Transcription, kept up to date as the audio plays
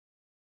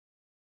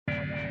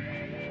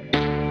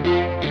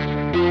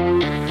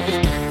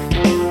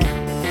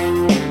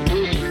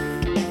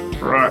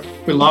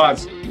We're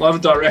live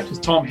and direct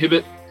with Tom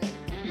Hibbert.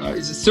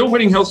 Is it still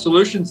Winning Health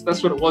Solutions?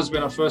 That's what it was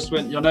when I first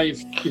went. I know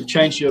you've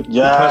changed your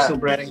personal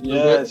branding.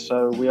 Yeah,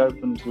 so we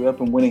opened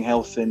Winning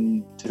Health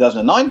in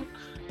 2009,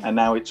 and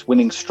now it's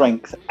Winning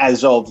Strength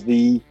as of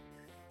the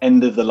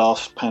end of the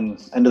last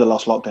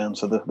lockdown.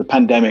 So the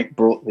pandemic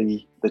brought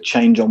the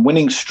change on.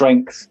 Winning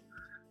Strength.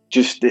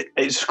 Just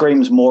it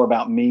screams more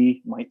about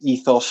me, my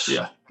ethos,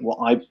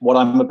 what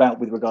I'm about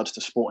with regards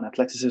to sport and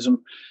athleticism,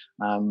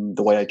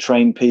 the way I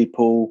train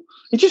people.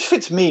 It just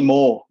fits me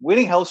more.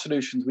 Winning Health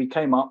Solutions we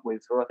came up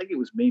with, or I think it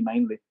was me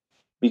mainly,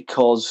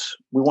 because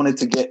we wanted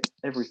to get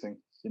everything.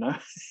 You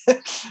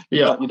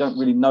don't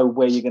really know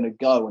where you're going to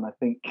go, and I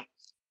think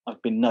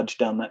I've been nudged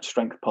down that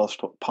strength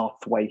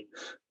pathway,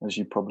 as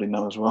you probably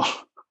know as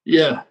well.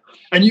 Yeah,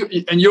 and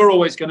you're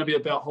always going to be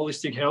about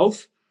holistic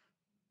health,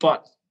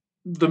 but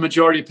the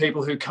majority of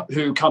people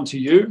who come to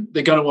you,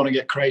 they're going to want to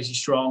get crazy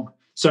strong.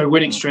 So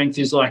Winning Strength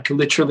is like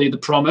literally the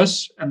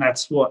promise. And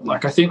that's what,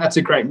 I think that's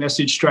a great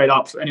message straight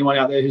up for anyone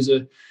out there who's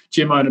a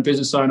gym owner,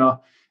 business owner.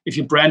 If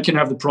your brand can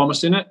have the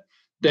promise in it,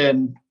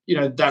 then,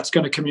 that's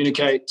going to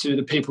communicate to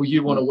the people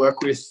you want to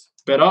work with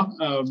better.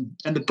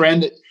 And the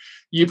brand that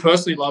you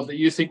personally love, that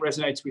you think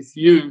resonates with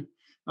you,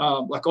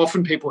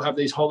 often people have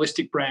these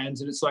holistic brands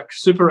and it's like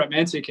super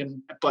romantic,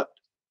 but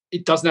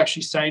it doesn't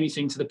actually say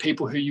anything to the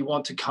people who you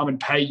want to come and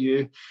pay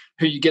you,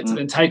 who you get to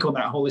then take on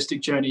that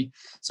holistic journey.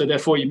 So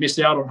therefore you miss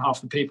out on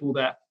half the people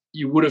that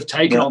you would have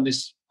taken on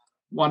this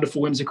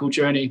wonderful, whimsical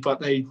journey.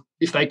 But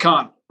if they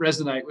can't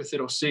resonate with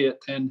it or see it,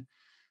 then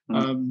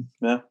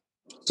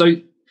So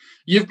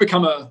you've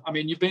become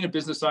you've been a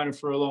business owner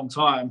for a long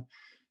time.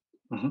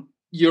 Mm-hmm.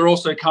 You're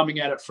also coming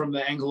at it from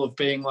the angle of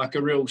being like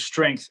a real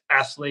strength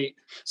athlete.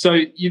 So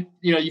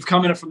you've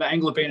come at it from the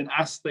angle of being an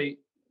athlete,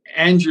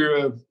 and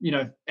you're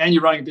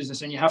running a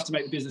business and you have to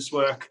make the business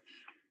work.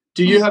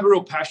 Do you have a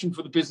real passion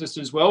for the business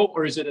as well,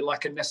 or is it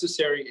like a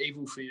necessary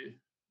evil for you?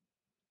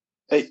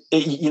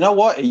 You know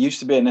what? It used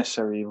to be a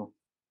necessary evil.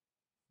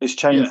 It's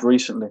changed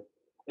recently.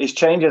 It's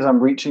changed as I'm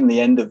reaching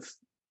the end of,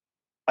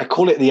 I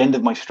call it the end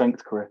of my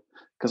strength career,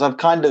 because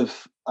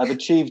I've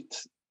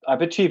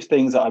achieved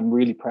things that I'm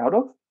really proud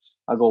of.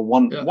 I got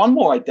one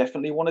more I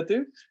definitely want to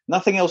do.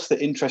 Nothing else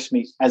that interests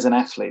me as an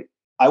athlete.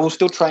 I will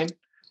still train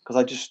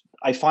because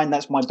I find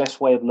that's my best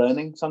way of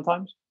learning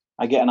sometimes.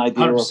 I get an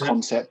idea 100%. Or a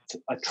concept.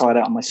 I try it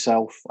out on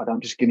myself. I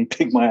don't just guinea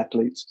pig my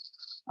athletes.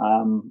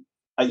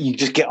 You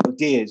just get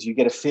ideas. You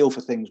get a feel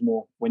for things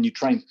more when you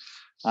train.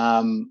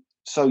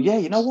 So,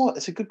 you know what?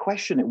 It's a good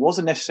question. It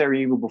wasn't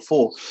necessary even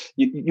before.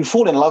 You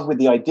fall in love with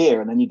the idea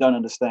and then you don't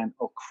understand,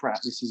 oh,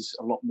 crap, this is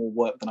a lot more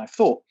work than I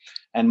thought.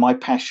 And my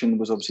passion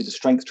was obviously the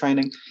strength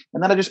training.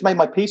 And then I just made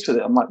my peace with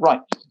it. I'm like, right,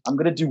 I'm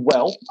going to do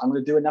well. I'm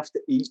going to do enough to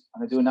eat.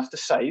 I'm going to do enough to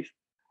save.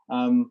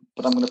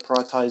 But I'm going to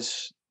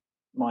prioritize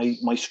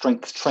my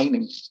strength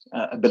training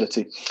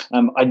ability.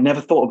 I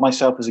never thought of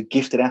myself as a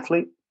gifted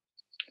athlete.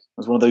 I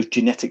was one of those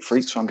genetic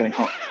freaks, so I'm getting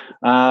hot.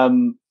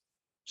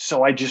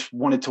 So I just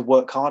wanted to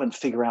work hard and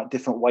figure out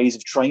different ways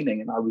of training,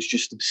 and I was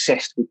just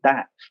obsessed with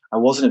that. I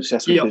wasn't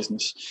obsessed with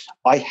business.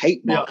 I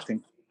hate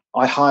marketing.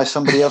 I hire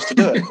somebody else to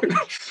do it.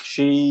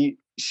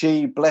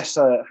 She, bless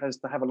her, has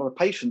to have a lot of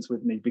patience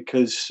with me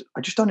because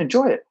I just don't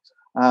enjoy it.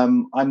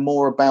 I'm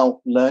more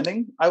about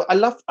learning. I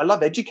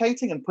love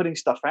educating and putting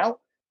stuff out.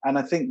 And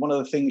I think one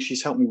of the things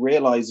she's helped me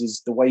realize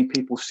is the way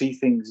people see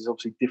things is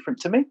obviously different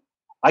to me.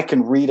 I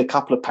can read a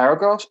couple of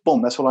paragraphs.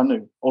 Boom, that's all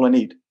I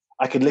need.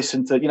 I could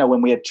listen to,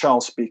 when we had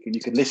Charles speaking,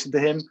 you could listen to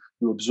him,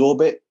 you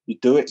absorb it, you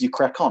do it, you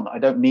crack on. I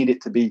don't need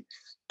it to be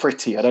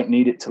pretty. I don't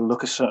need it to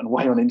look a certain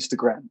way on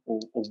Instagram or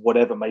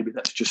whatever. Maybe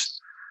that's just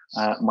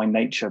my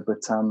nature.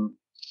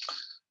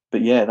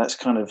 But yeah, that's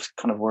kind of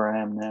where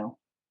I am now.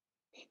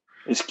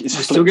 It's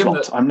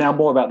flip-flopped. I'm now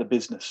more about the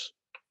business.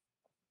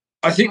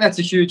 I think that's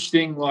a huge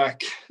thing.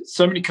 Like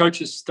so many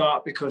coaches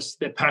start because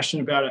they're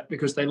passionate about it,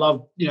 because they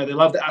love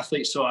the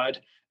athlete side.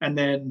 And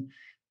then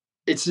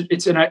it's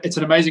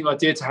an amazing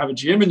idea to have a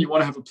gym, and you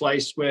want to have a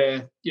place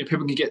where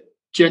people can get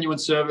genuine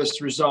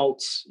service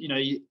results.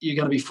 You're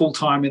going to be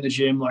full-time in the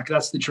gym. Like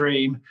that's the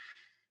dream.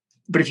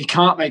 But if you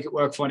can't make it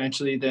work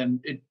financially,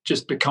 then it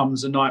just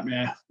becomes a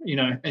nightmare,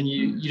 and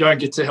you don't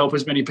get to help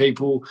as many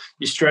people.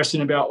 You're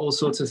stressing about all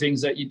sorts of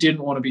things that you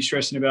didn't want to be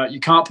stressing about.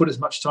 You can't put as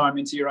much time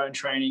into your own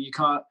training. You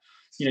can't,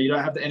 you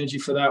don't have the energy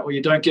for that, or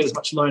you don't get as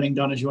much learning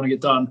done as you want to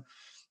get done.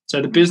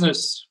 So the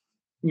business,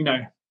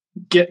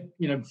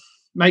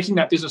 making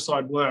that business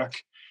side work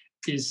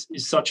is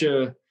such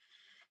a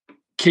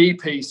key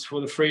piece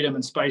for the freedom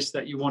and space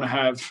that you want to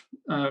have.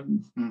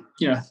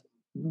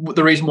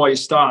 The reason why you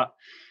start.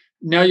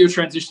 Now you're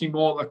transitioning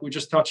more, like we're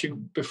just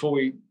touching before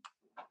we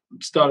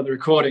started the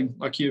recording,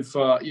 like you're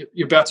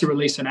about to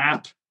release an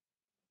app.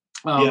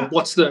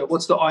 What's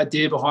the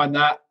idea behind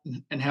that,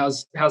 and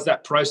how's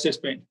that process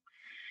been?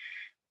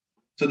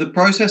 So the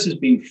process has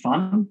been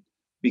fun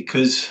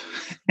because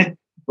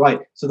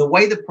right. So the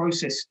way the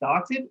process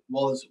started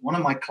was one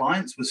of my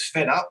clients was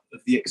fed up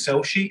of the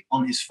Excel sheet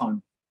on his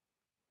phone.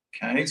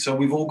 Okay. So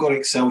we've all got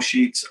Excel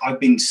sheets.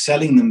 I've been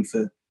selling them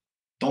for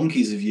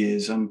donkeys of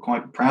years. I'm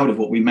quite proud of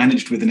what we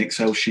managed with an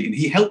Excel sheet, and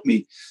he helped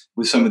me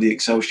with some of the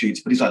Excel sheets.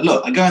 But he's like,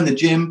 look, I go in the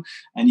gym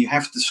and you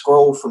have to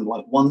scroll from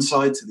like one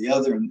side to the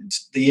other, and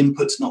the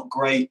input's not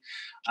great.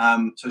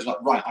 So he's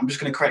like, right, I'm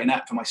just going to create an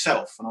app for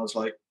myself. And I was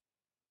like,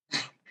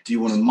 do you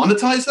want to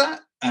monetize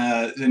that?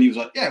 Then he was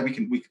like, yeah, we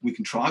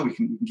can try, we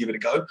can give it a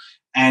go.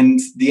 And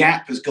the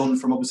app has gone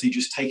from obviously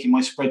just taking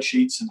my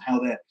spreadsheets and how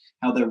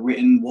they're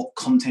written, what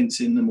content's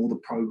in them, all the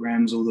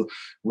programs, all the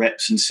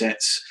reps and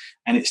sets,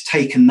 and it's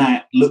taken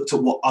that, looked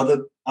at what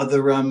other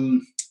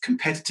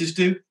competitors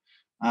do.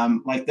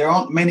 Like there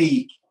aren't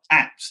many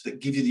apps that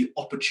give you the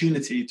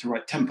opportunity to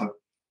write tempo.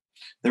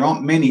 There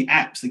aren't many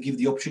apps that give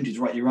the opportunity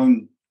to write your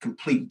own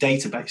complete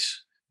database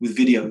with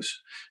videos.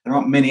 There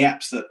aren't many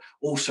apps that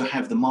also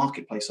have the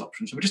marketplace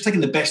option. So we're just taking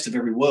the best of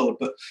every world.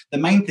 But the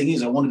main thing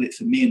is I wanted it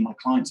for me and my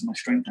clients and my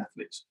strength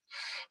athletes.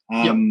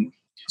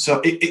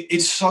 So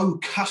it's so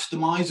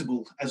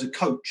customizable as a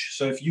coach.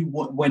 So if you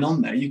went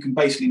on there, you can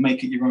basically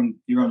make it your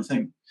own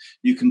thing.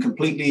 You can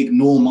completely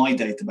ignore my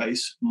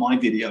database, my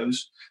videos,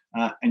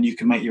 and you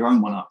can make your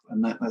own one up.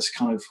 And that's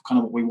kind of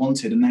what we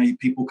wanted. And now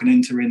people can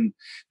enter in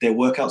their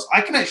workouts. I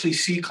can actually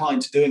see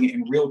clients doing it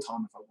in real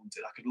time if I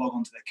wanted. I could log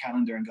onto their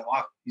calendar and go,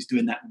 oh, he's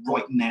doing that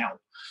right now.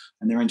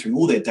 And they're entering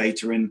all their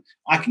data in.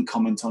 I can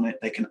comment on it.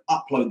 They can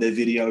upload their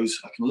videos.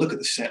 I can look at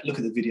the set, look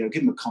at the video,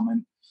 give them a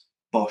comment.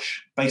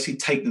 Bosh, basically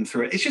take them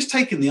through it. It's just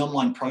taking the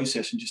online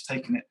process and just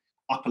taking it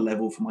up a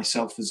level for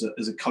myself as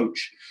a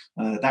coach.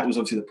 That was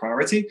obviously the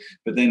priority,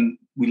 but then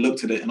we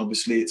looked at it, and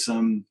obviously it's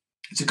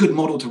a good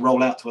model to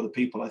roll out to other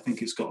people. I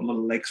think it's got a lot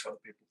of legs for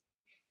other people.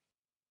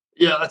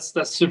 Yeah,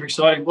 that's super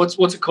exciting. What's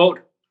it called?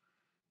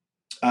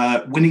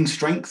 Winning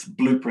Strength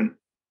Blueprint.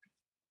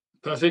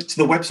 Perfect.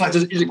 So the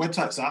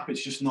website's up.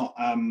 It's just not.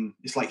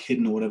 It's like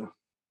hidden or whatever.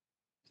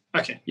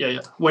 Okay. Yeah.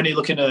 When are you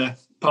looking to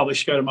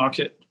publish, go to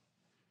market?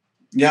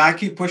 Yeah, I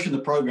keep pushing. The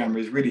programmer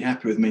is really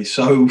happy with me.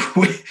 So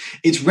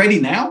it's ready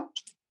now.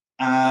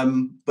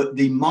 But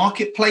the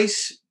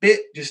marketplace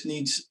bit just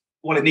needs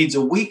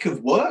a week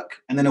of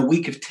work and then a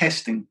week of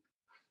testing.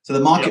 So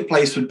the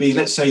marketplace would be,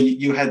 let's say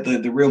you had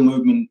the Real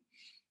Movement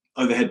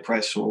overhead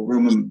press or Real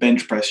Movement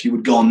bench press. You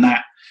would go on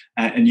that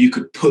and you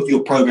could put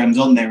your programs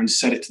on there and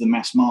set it to the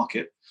mass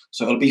market.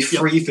 So it'll be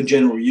free for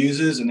general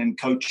users, and then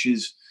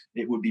coaches,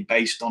 it would be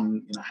based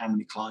on how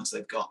many clients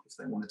they've got if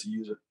they wanted to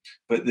use it.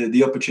 But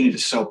the opportunity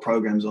to sell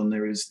programs on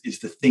there is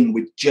the thing.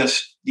 We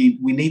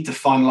need to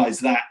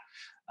finalize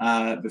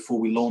that before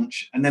we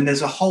launch. And then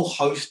there's a whole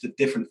host of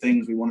different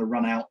things we want to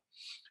run out.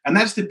 And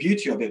that's the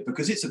beauty of it,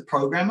 because it's a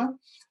programmer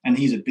and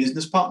he's a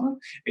business partner.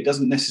 It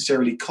doesn't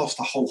necessarily cost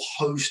a whole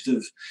host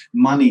of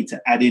money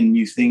to add in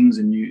new things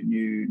and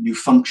new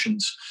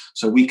functions.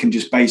 So we can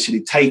just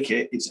basically take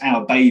it. It's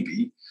our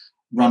baby,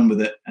 run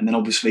with it. And then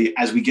obviously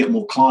as we get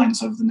more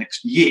clients over the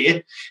next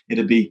year,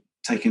 it'll be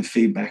taking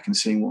feedback and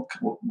seeing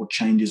what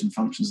changes and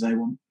functions they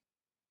want.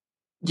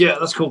 Yeah,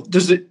 that's cool.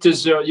 Does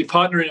your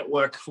partner in it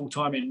work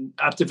full-time in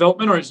app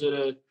development, or is it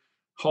a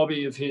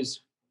hobby of his?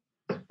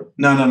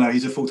 No.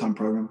 He's a full-time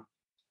programmer.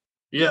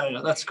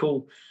 Yeah, that's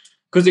cool.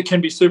 Because it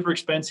can be super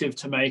expensive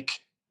to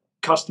make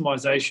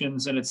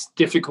customizations, and it's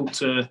difficult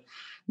to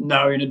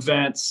know in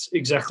advance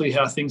exactly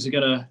how things are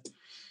going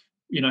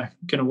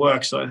to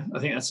work. So I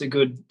think it's a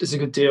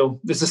good deal.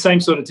 There's the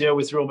same sort of deal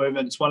with Real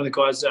Movement. It's one of the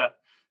guys that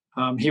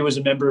he was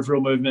a member of Real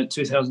Movement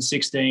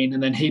 2016,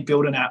 and then he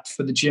built an app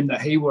for the gym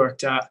that he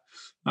worked at.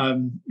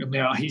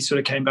 Now he sort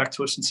of came back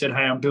to us and said,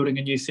 hey, I'm building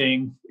a new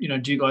thing.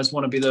 Do you guys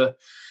want to be the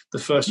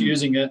first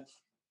using it?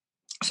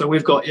 So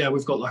we've got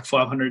like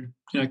 500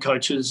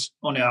 coaches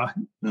on our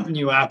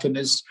new app, and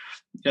there's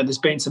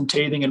been some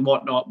teething and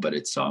whatnot, but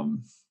it's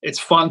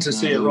fun to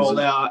see it roll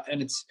out,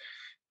 and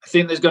I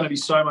think there's going to be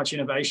so much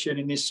innovation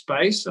in this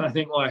space. And I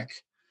think like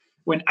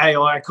when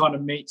AI kind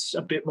of meets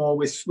a bit more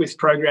with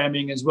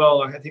programming as well,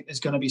 like I think there's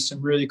going to be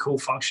some really cool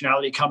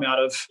functionality come out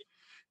of,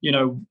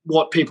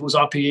 what people's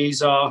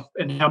RPEs are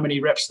and how many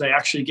reps they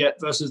actually get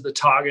versus the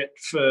target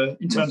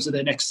in terms of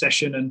their next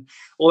session, and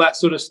all that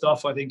sort of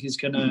stuff. I think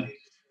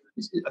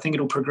I think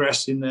it'll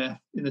progress in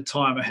the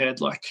time ahead.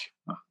 Like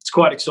it's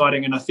quite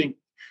exciting. And I think,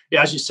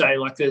 as you say,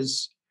 like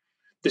there's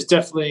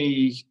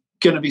definitely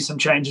going to be some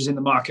changes in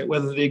the market,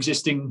 whether the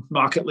existing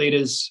market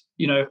leaders,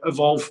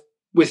 evolve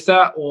with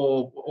that,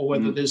 or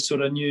whether there's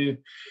sort of new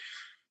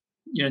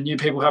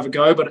people have a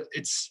go. But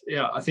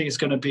I think it's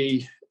going to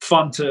be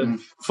fun to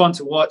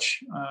watch.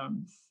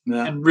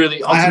 And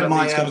really, I had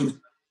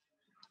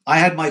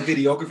my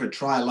videographer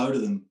try a load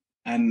of them,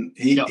 and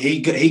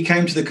he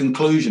came to the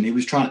conclusion he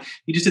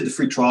just did the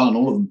free trial on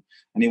all of them,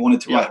 and he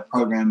wanted to write a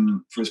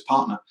program for his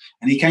partner,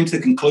 and he came to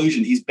the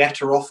conclusion he's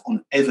better off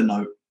on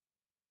Evernote.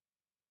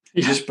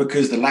 Just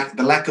because the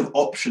lack of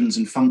options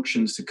and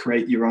functions to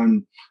create your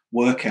own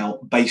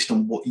workout based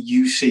on what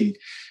you see,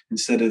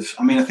 instead of,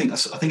 I think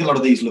a lot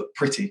of these look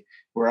pretty,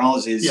 where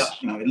ours is,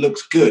 it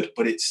looks good,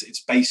 but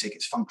it's basic,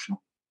 it's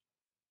functional.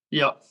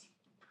 Yeah,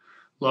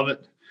 love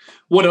it.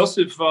 What else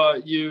have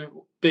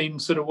you been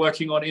sort of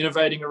working on,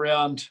 innovating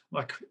around,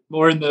 like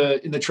more in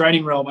the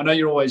training realm? I know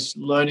you're always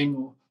learning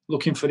or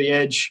looking for the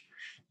edge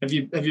Have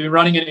you been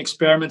running any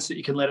experiments that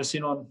you can let us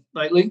in on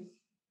lately?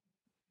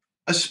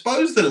 I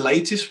suppose the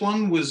latest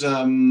one was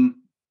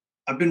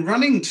I've been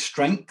running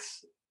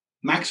strength,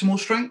 maximal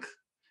strength,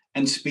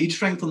 and speed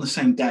strength on the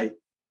same day.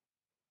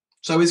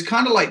 So it's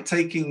kind of like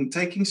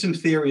taking some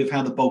theory of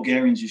how the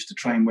Bulgarians used to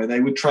train, where they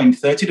would train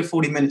 30 to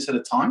 40 minutes at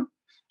a time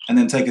and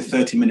then take a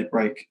 30-minute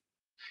break.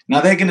 Now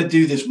they're going to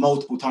do this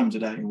multiple times a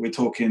day. We're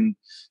talking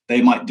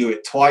they might do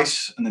it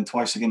twice and then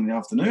twice again in the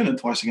afternoon and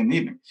twice again in the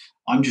evening.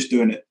 I'm just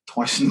doing it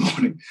twice in the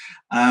morning.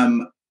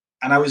 And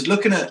I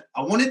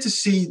wanted to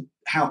see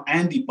how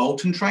Andy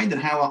Bolton trained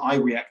and how I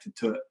reacted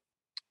to it.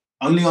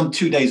 Only on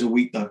 2 days a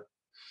week, though.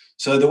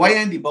 So the way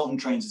Andy Bolton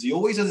trains is he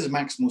always does his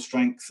maximal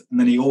strength and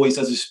then he always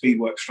does his speed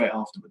work straight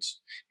afterwards.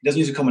 He doesn't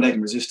use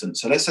accommodating resistance.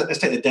 So let's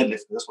take the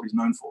deadlift. That's what he's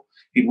known for.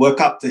 He'd work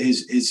up to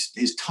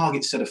his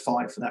target set of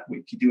 5 for that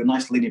week. He'd do a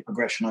nice linear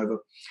progression over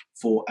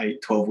 4,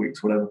 8, 12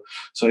 weeks, whatever.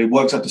 So he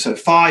works up to set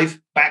of 5,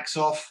 backs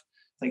off,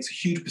 takes a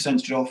huge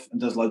percentage off, and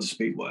does loads of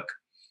speed work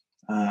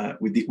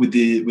with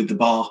the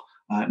bar,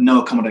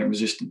 no accommodating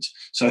resistance.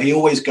 So he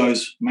always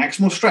goes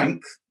maximal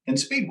strength and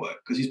speed work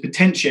because he's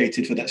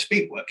potentiated for that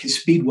speed work. His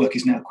speed work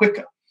is now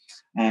quicker.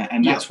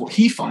 And that's what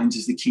he finds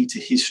is the key to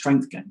his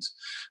strength gains.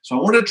 So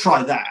I wanted to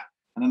try that.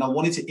 And then I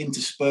wanted to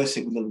intersperse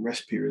it with little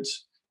rest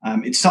periods.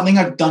 It's something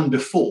I've done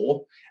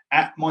before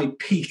at my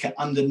peak at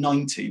under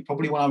 90,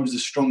 probably when I was the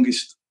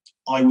strongest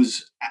I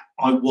was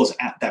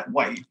at that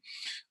weight.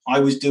 I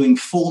was doing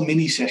 4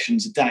 mini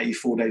sessions a day,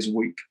 4 days a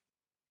week.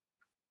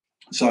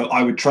 So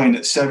I would train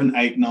at 7,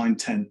 8, 9,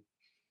 10.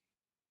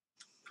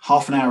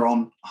 Half an hour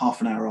on,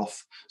 half an hour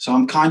off. So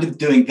I'm kind of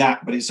doing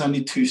that, but it's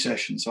only 2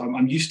 sessions. So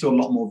I'm used to a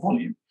lot more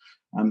volume,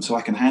 so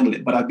I can handle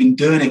it. But I've been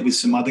doing it with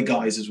some other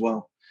guys as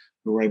well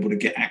who are able to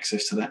get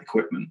access to that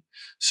equipment.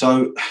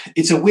 So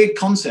it's a weird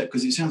concept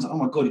because it sounds like, oh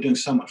my God, you're doing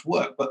so much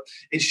work. But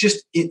it's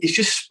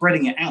just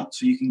spreading it out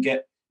so you can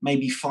get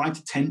maybe 5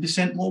 to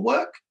 10% more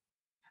work.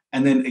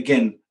 And then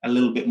again, a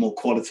little bit more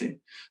quality.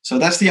 So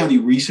that's the only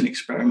recent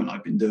experiment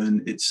I've been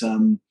doing. It's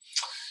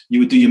you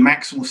would do your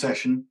maximal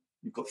session.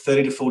 You've got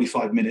 30 to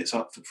 45 minutes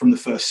up from the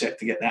first set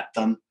to get that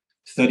done,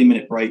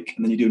 30-minute break,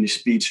 and then you're doing your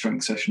speed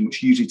strength session,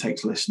 which usually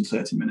takes less than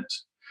 30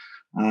 minutes.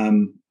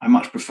 I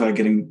much prefer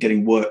getting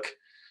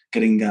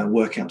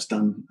workouts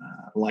done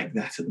like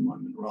that at the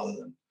moment rather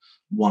than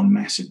one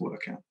massive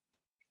workout.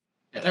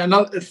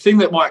 Another thing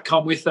that might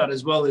come with that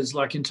as well is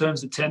like in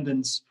terms of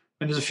tendons,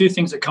 and there's a few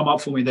things that come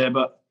up for me there,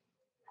 but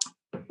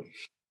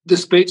the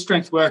speed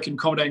strength work and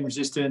accommodating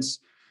resistance,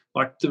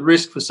 like the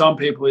risk for some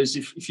people is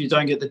if you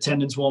don't get the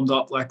tendons warmed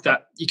up like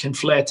that, you can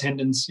flare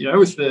tendons,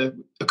 with the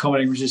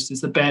accommodating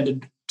resistance, the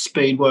banded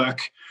speed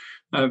work.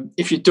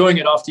 If you're doing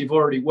it after you've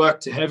already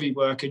worked to heavy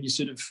work and you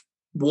sort of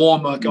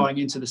warmer going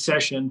into the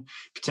session,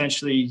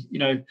 potentially,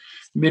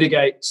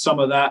 mitigate some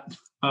of that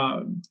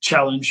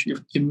challenge.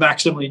 You're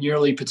maximally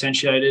neurally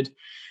potentiated.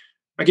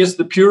 I guess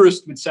the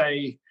purist would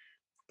say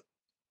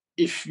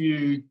if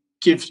you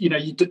give,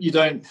 you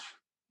don't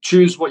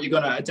choose what you're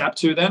going to adapt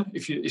to then.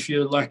 If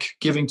you're like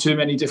giving too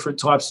many different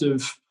types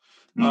of,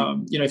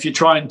 if you're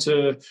trying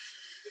to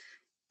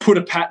put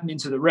a pattern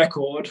into the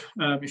record,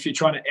 if you're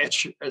trying to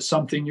etch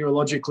something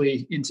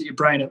neurologically into your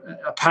brain,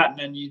 a pattern,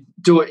 and you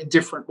do it in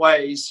different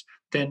ways,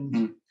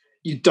 then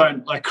you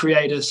don't like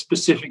create a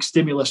specific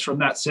stimulus from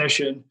that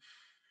session.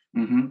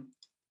 Mm-hmm.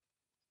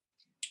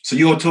 So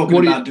you're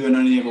talking about doing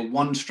only ever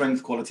one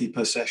strength quality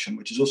per session,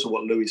 which is also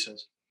what Louis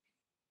says.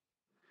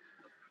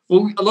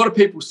 Well, a lot of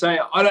people say,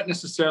 I don't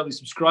necessarily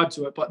subscribe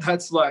to it, but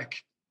that's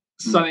like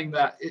something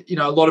that,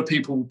 a lot of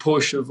people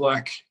push of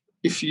like,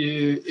 if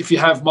you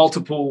have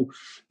multiple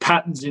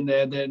patterns in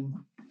there, then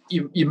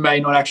you may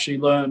not actually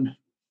learn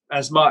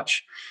as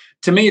much.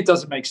 To me, it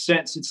doesn't make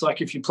sense. It's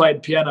like if you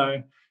played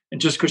piano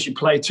and just because you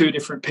play 2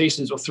 different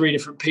pieces or 3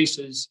 different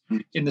pieces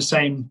in the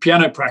same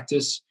piano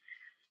practice,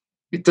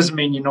 it doesn't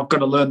mean you're not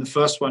going to learn the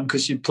first one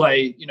because you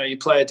play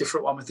a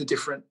different one with a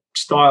different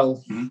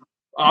style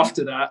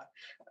after that.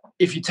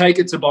 If you take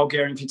it to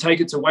Bulgarian, if you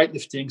take it to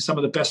weightlifting, some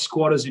of the best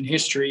squatters in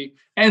history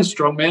and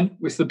strongmen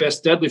with the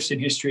best deadlifts in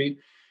history,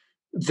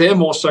 they're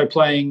more so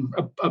playing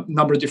a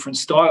number of different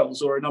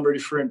styles or a number of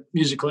different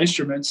musical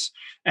instruments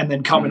and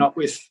then coming up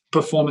with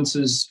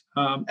performances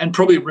and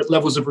probably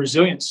levels of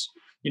resilience,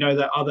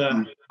 that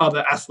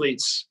other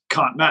athletes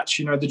can't match.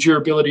 The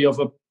durability of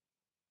a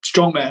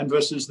strongman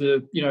versus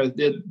the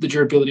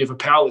durability of a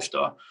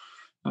powerlifter.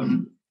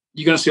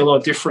 You're going to see a lot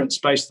of difference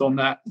based on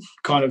that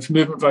kind of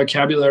movement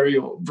vocabulary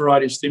or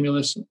variety of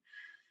stimulus.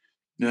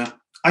 Yeah,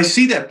 I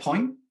see that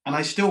point, and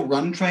I still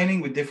run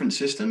training with different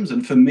systems.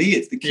 And for me,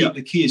 it's the key. Yeah.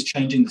 The key is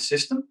changing the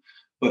system.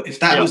 But if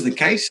that was the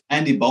case,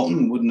 Andy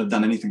Bolton wouldn't have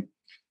done anything,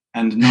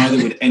 and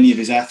neither would any of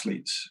his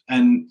athletes.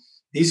 And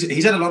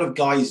he's had a lot of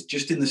guys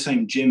just in the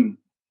same gym,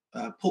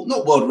 pull,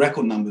 not world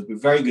record numbers, but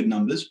very good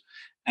numbers.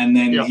 And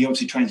then he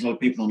obviously trains a lot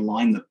of people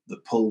online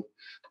that pull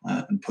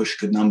and push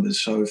good numbers.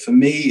 So for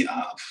me,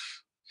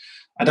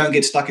 I don't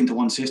get stuck into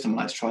one system.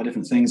 I like to try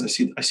different things. I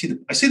see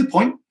the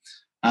point,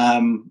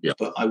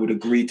 but I would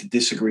agree to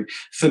disagree.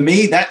 For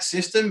me, that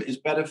system is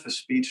better for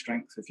speed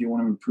strength if you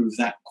want to improve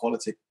that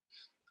quality.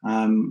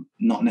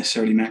 not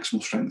necessarily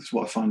maximal strength is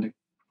what I'm finding.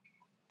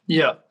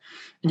 Yeah.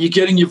 And you're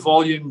getting your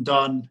volume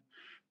done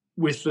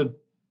with the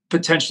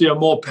potentially a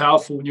more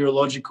powerful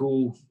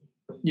neurological,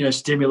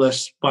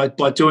 stimulus by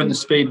doing the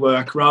speed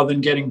work rather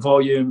than getting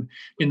volume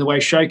in the way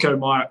Shaco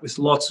might with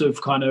lots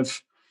of kind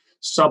of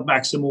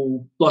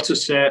sub-maximal, lots of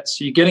sets.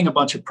 So you're getting a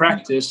bunch of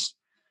practice,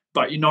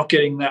 but you're not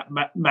getting that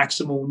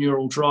maximal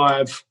neural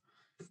drive,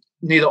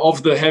 neither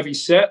of the heavy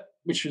set,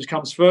 which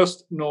comes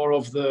first, nor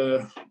of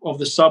the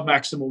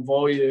sub-maximal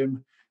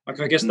volume.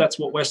 Like, I guess that's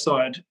what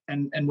Westside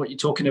and what you're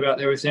talking about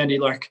there with Andy,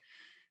 like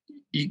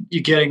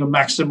you're getting a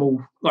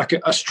maximal, like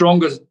a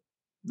stronger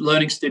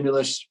learning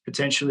stimulus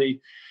potentially,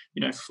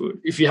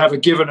 if you have a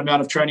given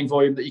amount of training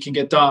volume that you can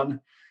get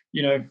done,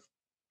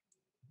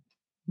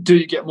 do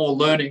you get more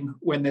learning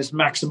when there's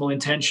maximal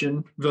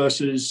intention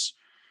versus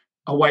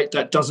a weight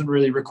that doesn't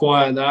really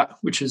require that,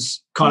 which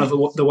is kind of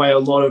the way a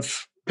lot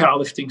of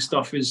powerlifting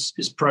stuff is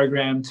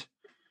programmed.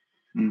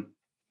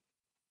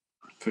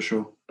 For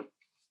sure.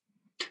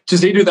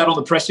 Does he do that on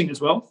the pressing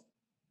as well?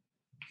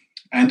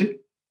 Andy?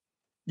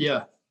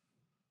 Yeah.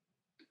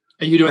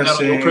 Are you doing that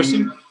on your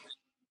pressing?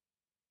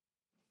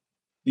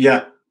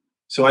 Yeah.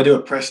 So I do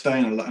a press day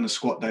and a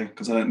squat day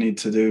because I don't need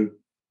to do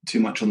too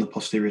much on the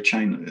posterior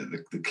chain.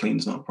 The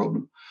clean's not a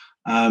problem.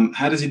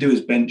 How does he do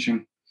his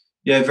benching?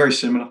 Yeah, very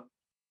similar.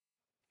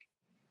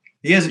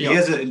 He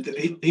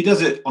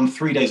does it on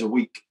 3 days a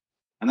week.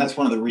 And that's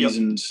one of the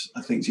reasons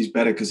I think he's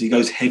better, because he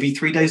goes heavy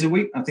 3 days a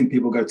week. I think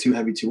people go too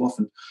heavy too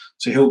often.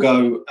 So he'll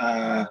go,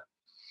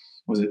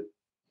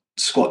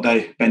 squat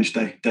day, bench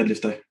day,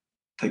 deadlift day,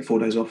 take 4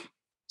 days off.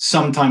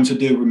 Sometimes he'll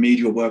do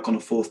remedial work on a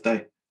fourth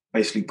day,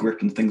 basically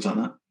grip and things like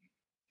that.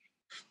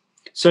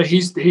 So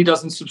he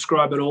doesn't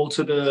subscribe at all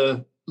to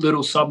the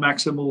little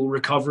sub-maximal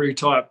recovery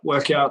type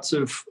workouts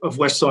of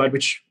Westside,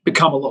 which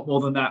become a lot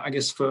more than that, I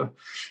guess,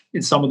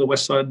 in some of the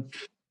Westside.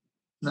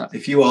 No.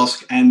 If you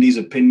ask Andy's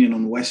opinion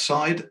on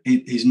Westside,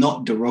 he's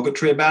not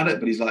derogatory about it,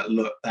 but he's like,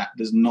 look, that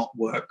does not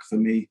work for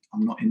me.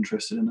 I'm not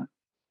interested in it.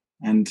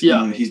 And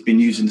he's been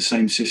using the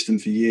same system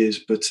for years,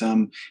 but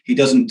he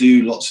doesn't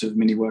do lots of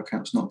mini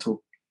workouts, not at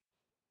all.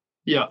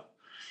 Yeah.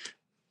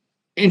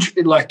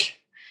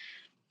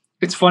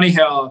 It's funny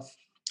how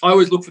I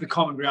always look for the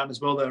common ground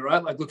as well, though,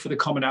 right? Like, look for the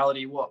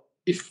commonality. What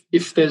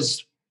if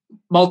there's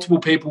multiple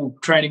people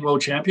training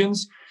world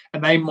champions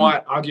and they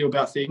might argue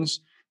about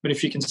things, but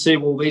if you can see,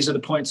 well, these are the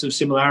points of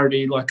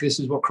similarity, like this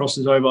is what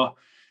crosses over,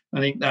 I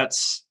think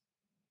that's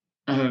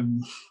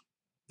the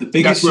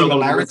biggest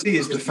similarity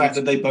is the fact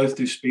that they both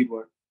do speed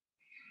work.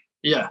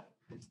 Yeah.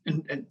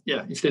 And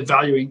if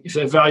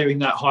they're valuing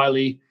that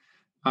highly,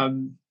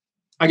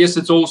 I guess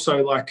it's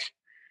also like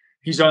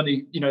he's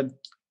only,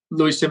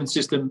 Louis Simmons'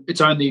 system,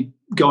 it's only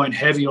going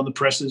heavy on the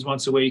presses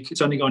once a week.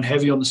 It's only going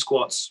heavy on the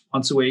squats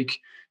once a week,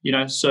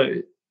 so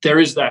there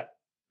is that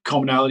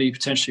commonality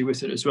potentially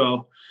with it as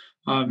well.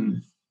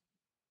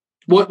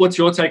 What's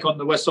your take on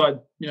the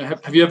Westside?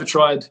 Have you ever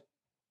tried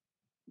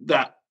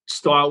that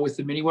style with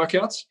the mini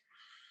workouts?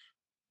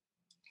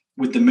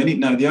 With the mini?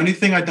 No, the only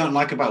thing I don't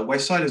like about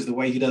Westside is the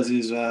way he does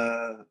his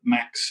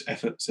max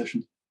effort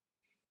session.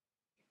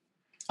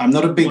 I'm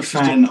not a big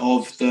fan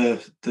of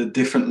the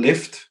different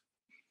lift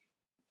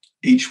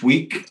each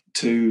week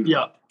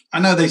I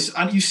know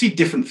you see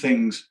different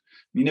things.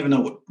 You never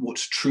know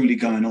what's truly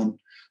going on,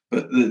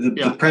 but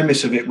the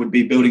premise of it would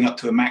be building up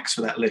to a max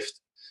for that lift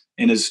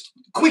in as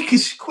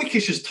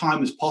quickish as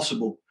time as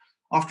possible.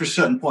 After a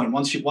certain point,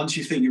 once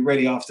you think you're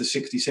ready after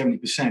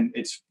 60-70%,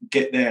 it's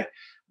get there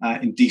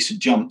in decent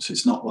jumps.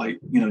 It's not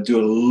like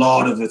do a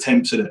lot of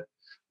attempts at it.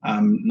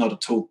 Not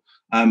at all.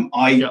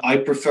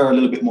 I prefer a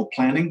little bit more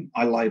planning.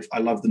 I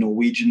love the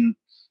Norwegian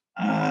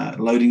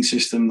loading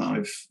system that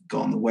I've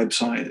got on the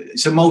website.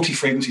 It's a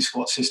multi-frequency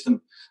squat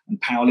system and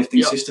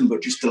powerlifting system,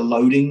 but just the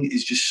loading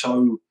is just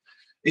so.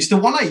 It's the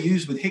one I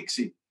used with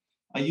Hixie.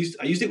 I used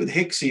it with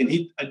Hixie,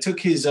 and I took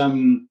his.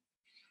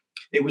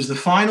 It was the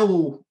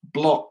final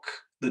block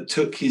that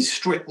took his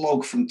strip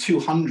log from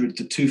 200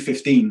 to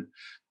 215,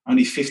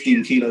 only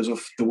 15 kilos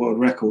off the world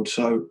record.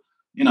 So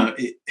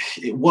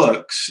it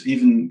works.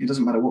 Even it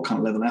doesn't matter what kind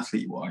of level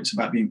athlete you are. It's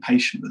about being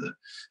patient with it.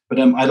 But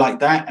I like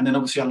that, and then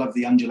obviously I love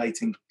the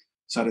undulating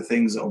side of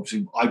things.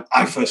 Obviously,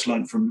 I first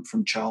learned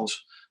from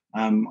Charles.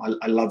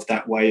 I love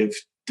that way of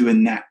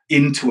doing that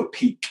into a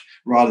peak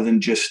rather than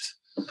just.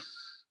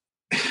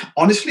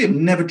 Honestly, I've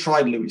never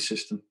tried Louis'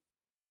 system,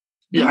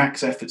 the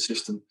max effort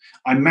system.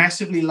 I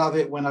massively love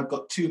it when I've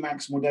got 2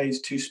 maximal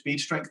days, 2 speed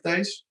strength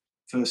days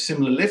for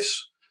similar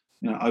lifts.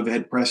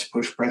 Overhead press,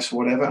 push press,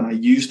 whatever, and I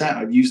use that.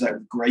 I've used that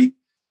with great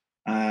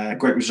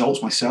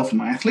results myself and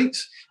my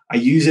athletes. I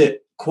use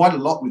it quite a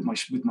lot with my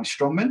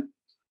strongmen.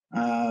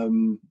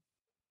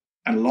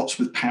 And lots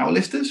with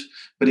powerlifters,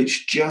 but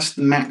it's just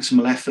the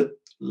maximal effort.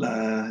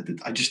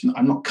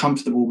 I'm not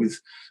comfortable with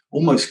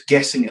almost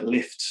guessing at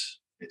lifts.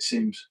 It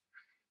seems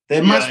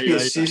there must be a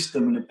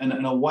system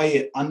and a way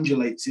it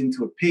undulates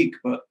into a peak,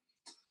 but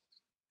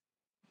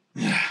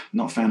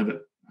not a fan of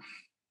it.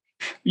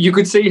 You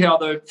could see how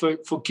though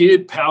for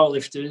geared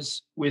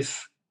powerlifters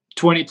with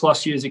 20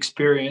 plus years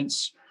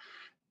experience,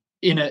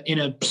 in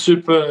a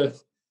super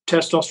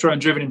testosterone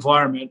driven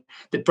environment,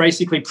 they're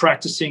basically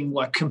practicing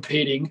like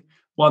competing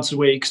once a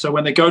week. So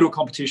when they go to a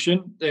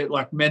competition, they're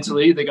like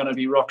mentally, they're going to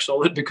be rock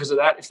solid because of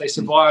that. If they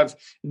survive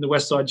in the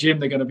Westside gym,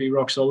 they're going to be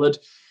rock solid.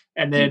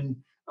 And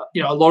then,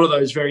 a lot of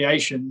those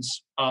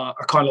variations are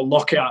kind of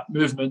lockout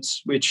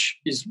movements, which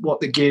is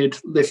what the geared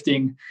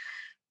lifting,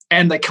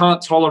 and they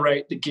can't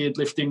tolerate the geared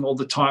lifting all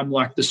the time,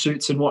 like the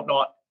suits and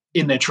whatnot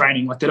in their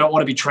training. Like they don't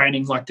want to be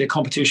training like their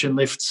competition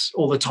lifts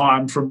all the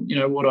time from,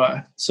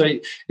 so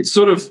it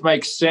sort of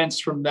makes sense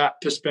from that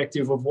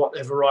perspective of what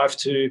they've arrived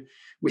to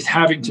with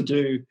having to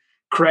do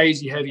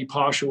crazy heavy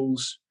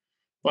partials,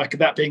 like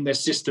that being their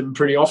system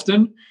pretty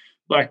often.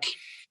 Like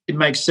it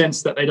makes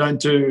sense that they don't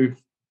do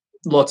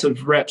lots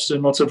of reps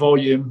and lots of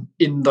volume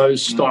in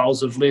those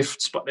styles of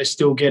lifts, but they're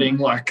still getting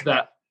like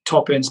that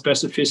top end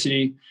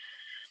specificity.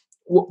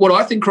 What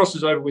I think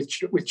crosses over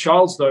with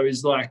Charles though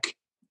is like,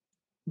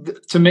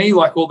 to me,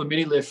 like all the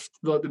mini lift,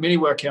 the mini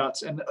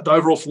workouts and the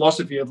overall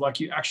philosophy of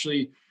like you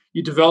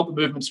develop the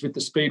movements with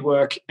the speed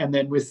work and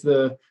then with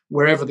the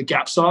wherever the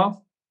gaps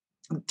are.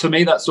 To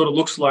me, that sort of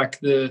looks like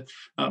the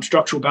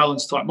structural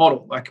balance type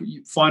model. Like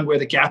you find where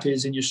the gap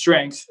is in your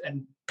strength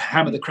and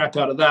hammer the crap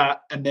out of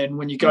that. And then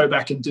when you go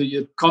back and do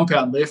your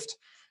compound lift,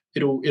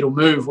 it'll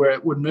move where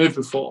it wouldn't move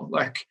before.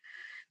 Like,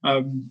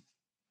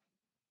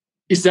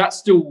 is that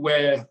still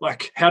where,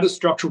 like, how does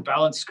structural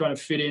balance kind of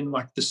fit in,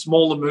 like the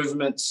smaller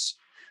movements,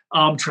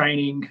 arm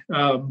training,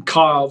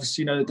 calves,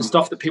 the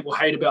stuff that people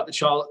hate about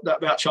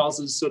about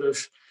Charles's sort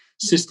of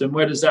system?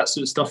 Where does that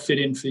sort of stuff fit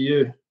in for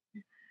you?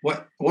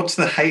 What's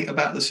the hate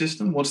about the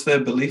system? What's their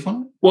belief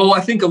on it? Well,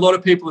 I think a lot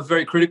of people are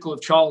very critical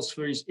of Charles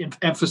for his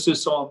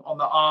emphasis on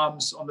the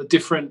arms, on the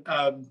different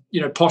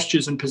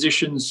postures and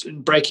positions,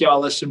 and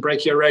brachialis and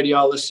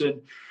brachioradialis, and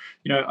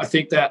I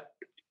think that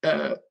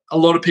a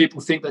lot of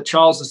people think that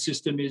Charles's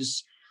system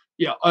is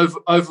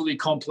overly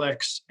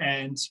complex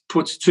and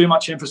puts too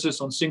much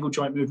emphasis on single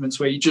joint movements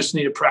where you just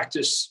need to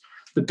practice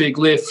the big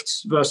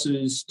lifts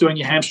versus doing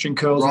your hamstring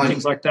curls and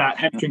things like that.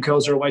 Hamstring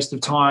curls are a waste of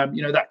time.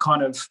 That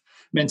kind of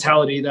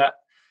mentality that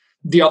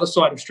the other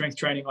side of strength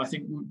training, I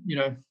think,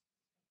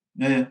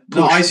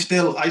 No, I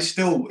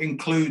still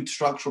include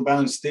structural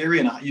balance theory,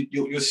 and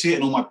you'll see it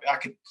in all my.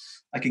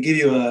 I could give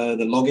you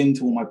the login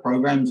to all my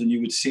programs, and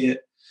you would see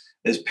it.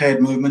 There's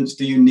paired movements.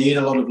 Do you need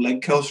a lot of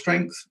leg curl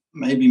strength?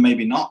 Maybe,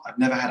 maybe not. I've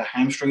never had a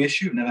hamstring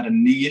issue. I've never had a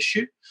knee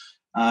issue.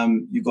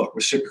 You've got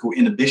reciprocal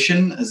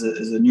inhibition as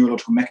a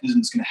neurological mechanism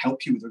that's going to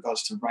help you with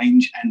regards to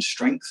range and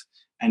strength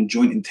and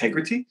joint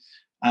integrity.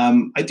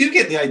 I do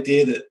get the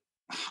idea that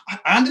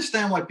I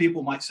understand why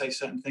people might say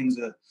certain things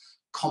are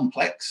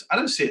complex. I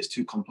don't see it as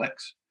too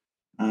complex,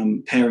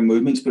 pairing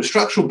movements, but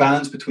structural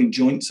balance between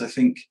joints. I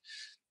think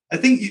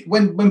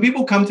when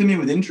people come to me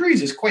with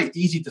injuries, it's quite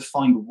easy to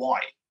find why,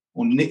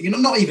 or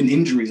not even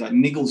injuries, like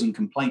niggles and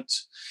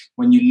complaints,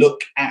 when you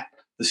look at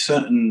the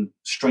certain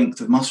strength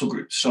of muscle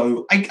groups.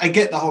 So I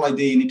get the whole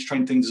idea you need to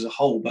train things as a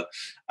whole, but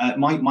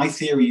my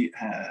theory,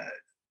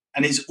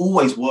 and it's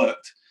always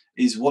worked,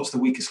 is what's the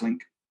weakest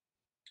link?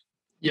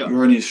 Yeah.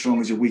 You're only as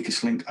strong as your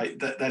weakest link.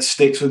 That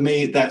sticks with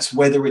me. That's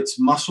whether it's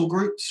muscle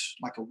groups,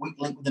 like a weak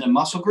link within a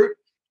muscle group.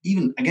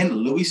 Even, again,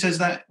 Louis says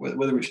that,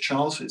 whether it's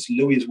Charles, it's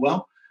Louis as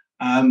well.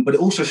 But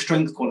also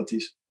strength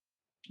qualities.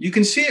 You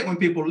can see it when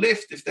people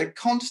lift. If they're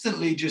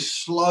constantly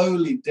just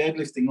slowly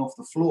deadlifting off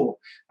the floor,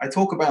 I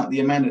talk about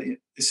the amount of,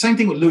 the same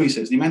thing what Louis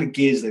says, the amount of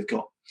gears they've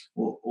got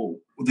or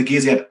the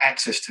gears they have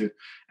access to.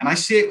 And I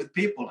see it with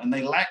people, and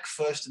they lack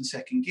first and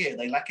second gear.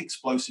 They lack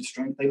explosive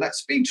strength. They lack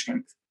speed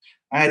strength.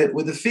 I had it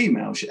with a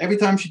female. Every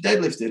time she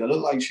deadlifted, it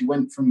looked like she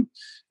went from,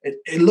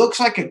 it looks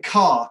like a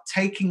car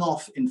taking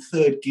off in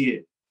third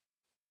gear.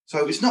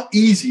 So it's not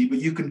easy, but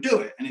you can do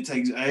it. And it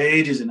takes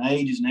ages and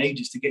ages and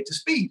ages to get to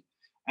speed.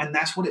 And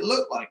that's what it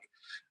looked like.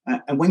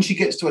 And when she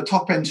gets to a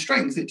top end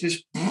strength,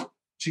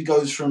 she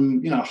goes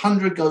from,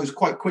 100 goes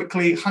quite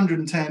quickly,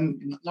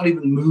 110, not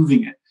even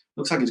moving it.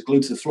 Looks like it's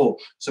glued to the floor.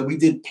 So we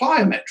did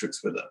plyometrics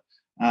with her.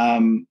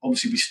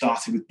 Obviously, we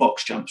started with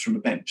box jumps from a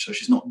bench, so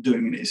she's not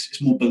doing it.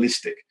 It's more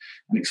ballistic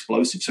and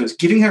explosive. So it's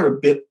giving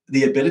her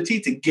the ability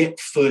to get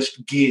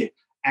first gear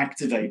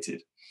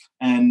activated.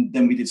 And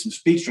then we did some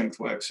speed strength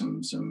work,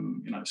 some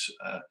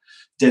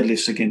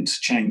deadlifts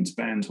against chains,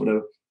 bands,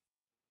 whatever.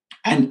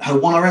 And her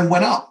 1RM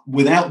went up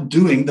without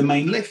doing the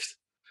main lift.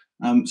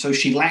 So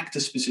she lacked a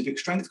specific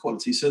strength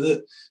quality. So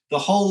the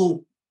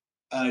whole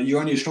you're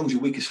only as strong as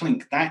your weakest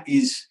link,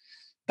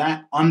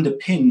 that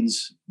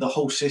underpins the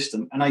whole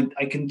system. And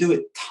I can do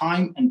it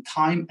time and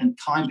time and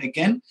time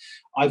again.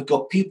 I've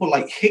got people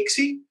like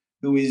Hixie,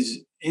 who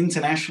is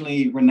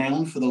internationally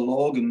renowned for the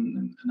log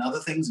and other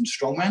things, and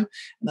strongman. And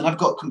then I've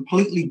got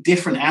completely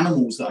different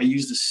animals that I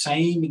use the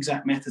same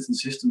exact methods and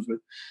systems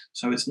with.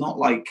 So it's not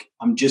like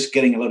I'm just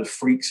getting a lot of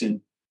freaks in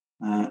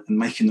and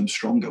making them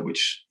stronger,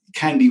 which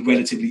can be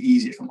relatively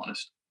easy, if I'm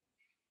honest.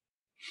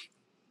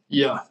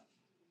 Yeah.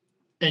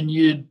 And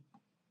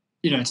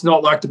it's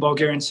not like the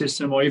Bulgarian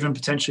system or even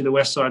potentially the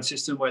Westside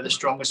system where the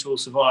strongest will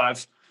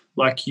survive.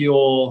 Like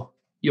you're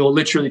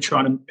literally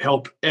trying to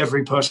help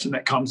every person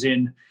that comes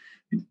in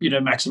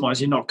maximize.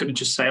 You're not going to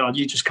just say, oh,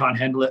 you just can't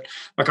handle it.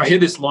 Like I hear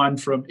this line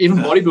from even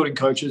bodybuilding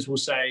coaches will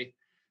say,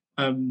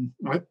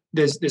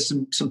 there's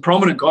some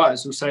prominent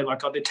guys who say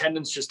like, oh, their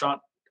tendons just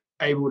aren't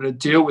able to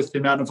deal with the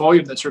amount of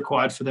volume that's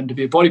required for them to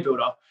be a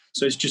bodybuilder.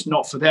 So it's just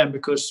not for them,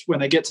 because when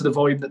they get to the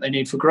volume that they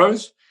need for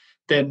growth,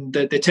 then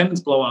their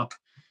tendons blow up.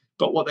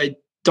 But what they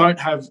don't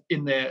have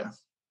in their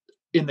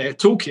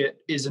toolkit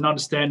is an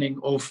understanding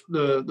of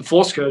the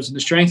force curves and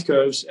the strength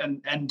curves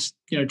and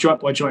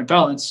joint by joint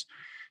balance.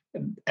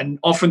 And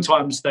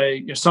oftentimes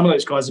some of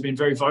those guys have been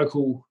very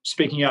vocal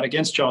speaking out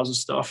against Charles's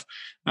stuff.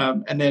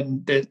 And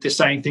then they're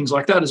saying things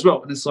like that as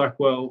well. And it's like,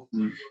 well,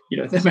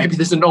 maybe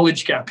there's a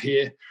knowledge gap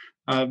here.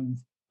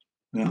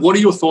 What are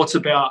your thoughts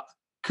about,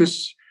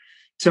 because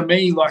to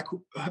me, like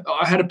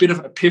I had a bit of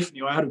an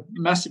epiphany. I had a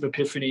massive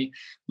epiphany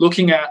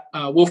looking at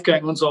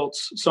Wolfgang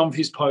Unzolt's, some of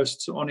his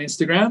posts on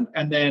Instagram,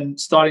 and then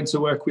starting to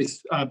work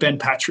with Ben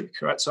Patrick,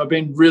 right? So I've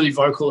been really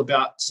vocal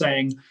about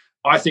saying,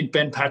 I think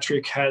Ben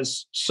Patrick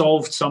has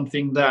solved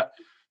something that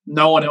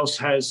no one else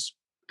has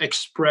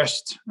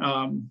expressed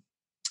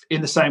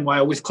in the same way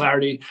or with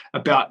clarity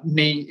about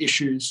knee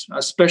issues,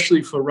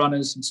 especially for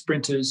runners and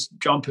sprinters,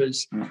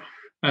 jumpers.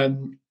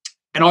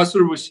 And I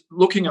sort of was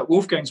looking at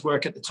Wolfgang's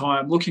work at the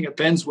time, looking at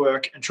Ben's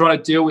work and trying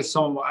to deal with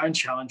some of my own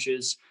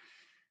challenges.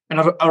 And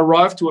I've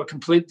arrived to a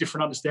completely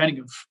different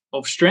understanding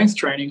of strength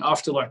training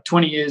after like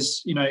 20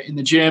 years, in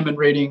the gym and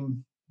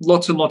reading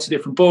lots and lots of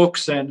different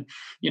books and,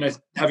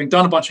 having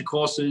done a bunch of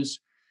courses.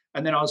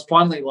 And then I was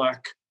finally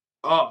like,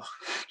 oh,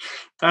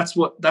 that's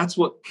what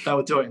they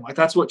were doing. Like,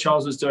 that's what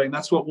Charles was doing.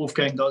 That's what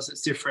Wolfgang does.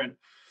 It's different.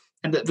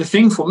 And the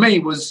thing for me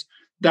was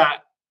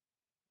that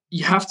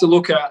you have to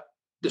look at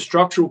the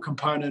structural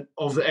component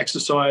of the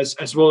exercise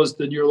as well as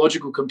the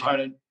neurological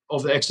component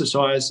of the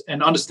exercise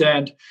and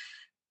understand,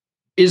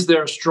 is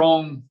there a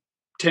strong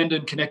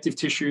tendon connective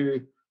tissue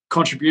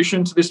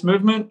contribution to this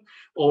movement,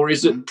 or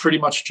is it pretty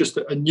much just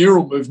a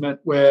neural movement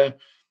where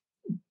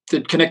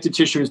the connective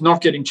tissue is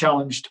not getting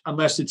challenged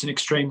unless it's an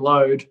extreme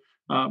load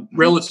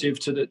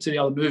relative to the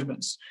other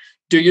movements?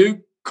 Do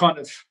you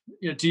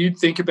do you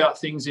think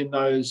about things in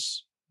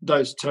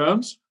those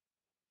terms?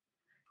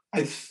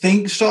 I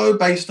think so,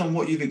 based on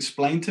what you've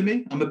explained to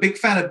me. I'm a big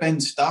fan of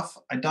Ben's stuff.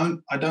 I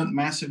don't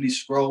massively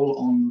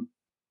scroll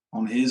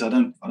on his. I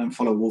don't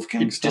follow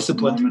Wolfgang's stuff at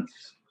the moment.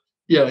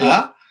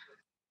 Yeah.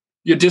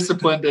 You're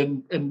disciplined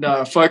and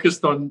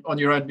focused on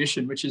your own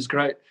mission, which is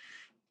great.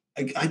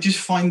 I just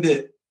find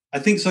that I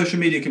think social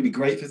media can be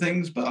great for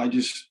things, but I'm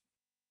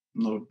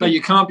not a big, but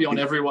you can't be on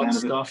everyone's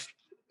stuff.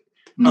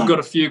 No. I've got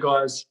a few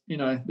guys,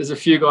 there's a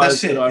few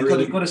guys that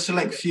You've got a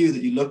select few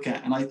that you look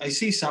at, and I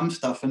see some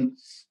stuff, and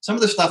some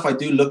of the stuff I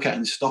do look at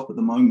and stop at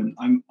the moment.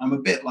 I'm a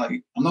bit like,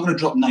 I'm not going to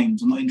drop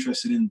names. I'm not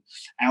interested in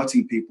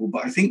outing people,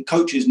 but I think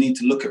coaches need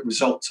to look at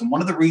results. And one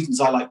of the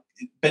reasons I like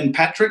Ben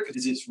Patrick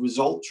is it's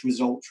results.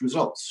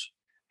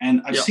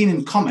 And I've seen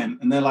him comment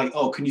and they're like,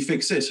 oh, can you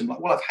fix this? I'm like,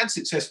 well, I've had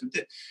success with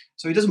this.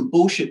 So he doesn't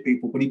bullshit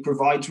people, but he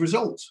provides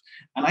results.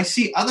 And I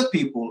see other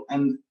people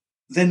and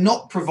they're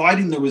not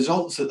providing the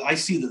results that I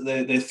see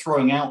that they're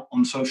throwing out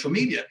on social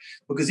media.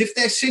 Because if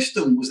their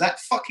system was that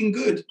fucking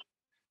good,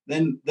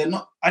 then they're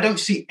not. I don't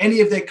see any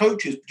of their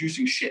coaches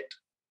producing shit.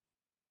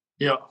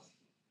 Yeah.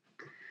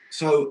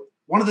 So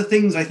one of the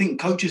things I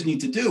think coaches need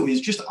to do is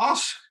just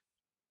ask,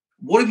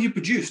 what have you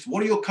produced?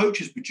 What are your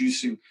coaches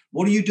producing?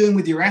 What are you doing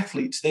with your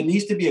athletes? There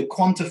needs to be a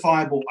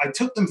quantifiable, I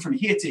took them from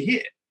here to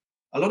here.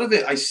 A lot of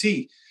it I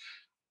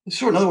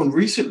saw another one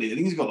recently. I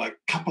think he's got like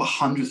a couple of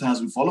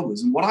 100,000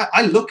 followers. And what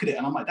I look at it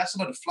and I'm like, that's a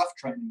lot of fluff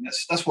training.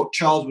 That's what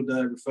Charles would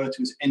refer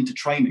to as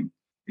enter-training.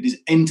 It is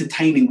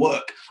entertaining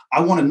work. I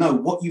want to know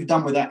what you've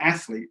done with that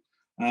athlete.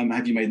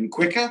 Have you made them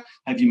quicker?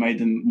 Have you made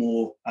them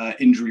more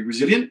injury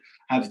resilient?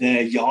 Have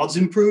their yards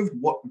improved?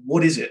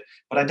 What is it?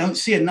 But I don't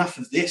see enough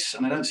of this,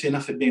 and I don't see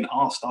enough of it being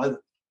asked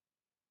either.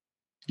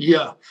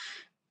 Yeah.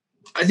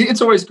 I think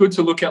it's always good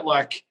to look at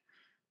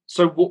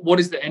so what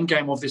is the end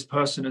game of this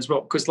person as well?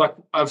 Because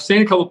I've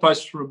seen a couple of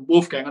posts from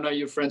Wolfgang. I know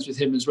you're friends with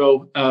him as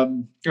well.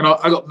 And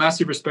I got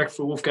massive respect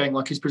for Wolfgang.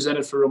 He's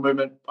presented for Real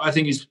Movement. I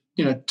think he's,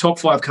 top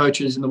 5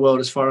 coaches in the world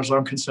as far as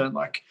I'm concerned,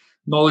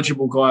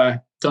 knowledgeable guy,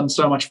 done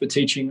so much for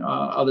teaching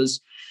others.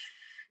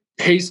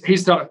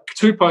 He's done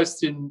 2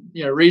 posts in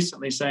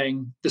recently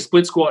saying the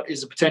split squat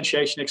is a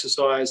potentiation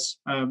exercise.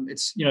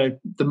 It's the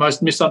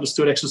most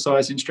misunderstood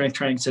exercise in strength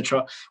training,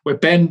 etc. Where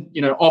Ben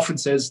often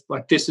says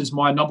this is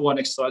my number 1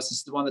 exercise. This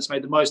is the one that's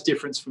made the most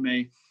difference for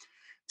me.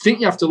 I think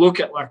you have to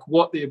look at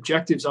what the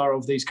objectives are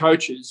of these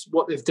coaches,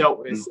 what they've dealt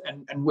with,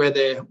 and where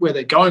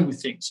they're going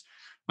with things.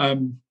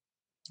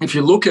 If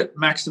you look at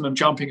maximum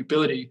jumping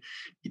ability,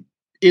 it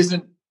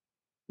isn't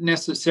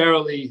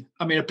necessarily,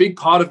 a big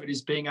part of it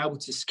is being able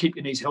to keep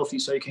your knees healthy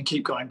so you can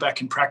keep going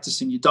back and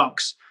practicing your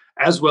dunks,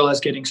 as well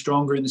as getting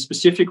stronger in the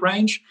specific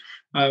range.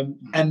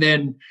 And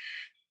then,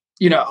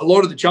 a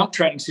lot of the jump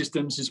training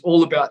systems is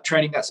all about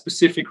training that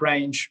specific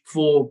range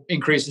for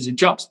increases in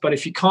jumps. But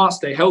if you can't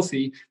stay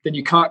healthy, then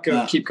you can't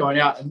keep going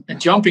out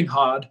and jumping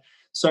hard.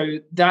 So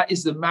that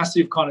is the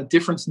massive kind of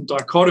difference in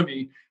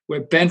dichotomy,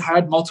 where Ben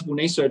had multiple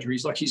knee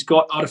surgeries. Like, he's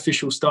got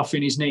artificial stuff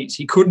in his knees.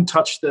 He couldn't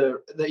touch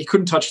the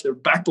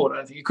backboard. I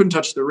don't think he couldn't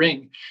touch the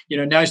ring.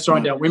 Now he's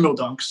throwing down windmill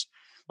dunks.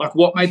 Like,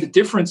 what made the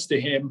difference to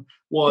him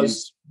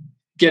was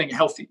getting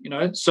healthy.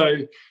 So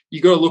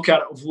you got to look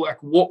at it of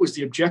like, what was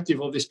the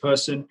objective of this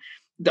person?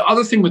 The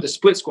other thing with the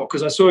split squat,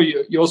 because I saw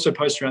you also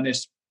post around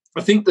this.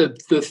 I think the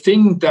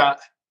thing that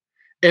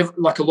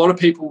like a lot of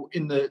people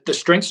in the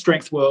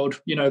strength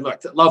world,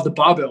 like that love the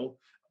barbell,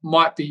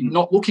 might be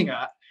not looking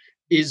at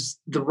is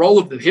the role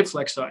of the hip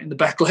flexor in the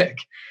back leg,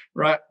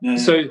 right? Yeah.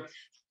 So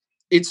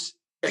it's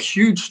a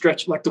huge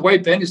stretch. Like, the way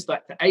Ben is,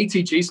 like, the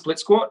ATG split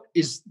squat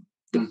is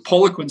the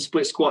Poliquin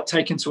split squat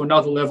taken to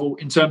another level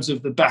in terms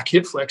of the back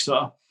hip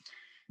flexor.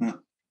 Yeah.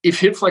 If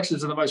hip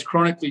flexors are the most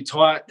chronically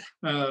tight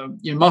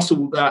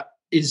muscle that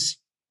is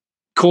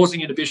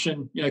causing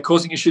inhibition,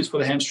 causing issues for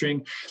the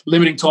hamstring,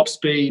 limiting top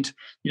speed,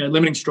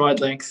 limiting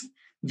stride length,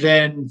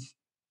 then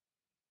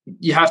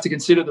you have to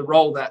consider the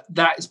role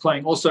that is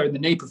playing also in the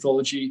knee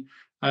pathology.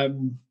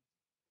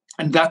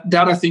 And that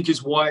I think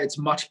is why it's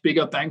much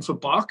bigger bang for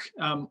buck.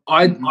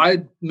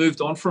 I moved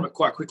on from it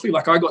quite quickly.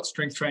 Like, I got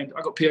strength trained.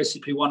 I got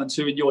POCP 1 and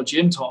 2 in your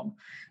gym, Tom,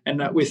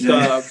 and with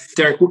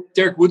Derek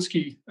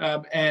Woodsky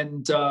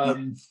and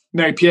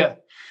Mary Pierre.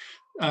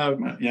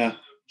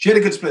 She had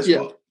a good split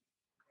spot.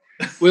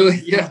 Well,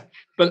 yeah.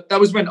 But that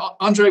was when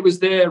Andre was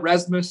there,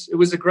 Rasmus. It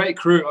was a great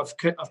crew.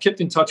 I've kept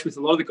in touch with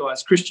a lot of the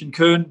guys. Christian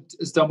Kern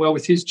has done well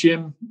with his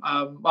gym.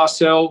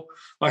 Marcel.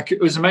 Like,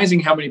 it was amazing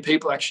how many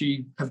people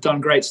actually have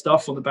done great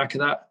stuff on the back of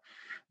that.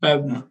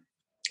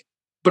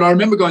 But I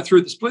remember going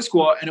through the split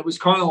squat, and it was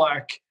kind of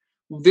like,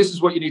 well, this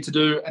is what you need to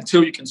do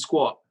until you can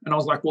squat. And I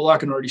was like, well, I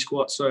can already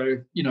squat, so,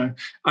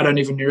 I don't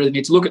even really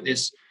need to look at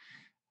this.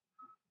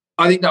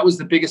 I think that was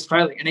the biggest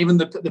failing. And even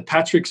the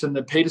Patricks and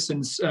the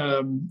Petersons,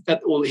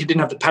 he didn't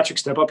have the Patrick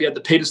step up. He had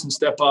the Peterson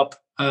step up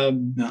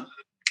and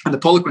the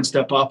Poliquin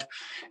step up.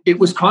 It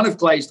was kind of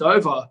glazed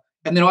over.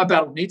 And then I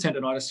battled knee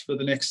tendonitis for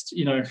the next,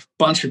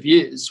 bunch of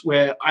years,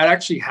 where I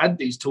actually had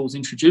these tools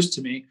introduced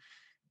to me,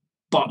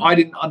 but I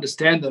didn't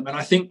understand them. And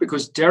I think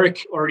because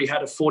Derek already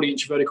had a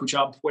 40-inch vertical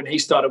jump when he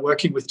started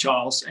working with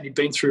Charles, and he'd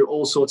been through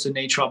all sorts of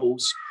knee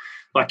troubles,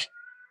 like,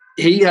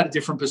 he had a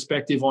different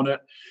perspective on it.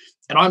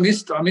 And I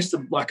missed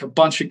like a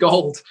bunch of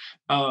gold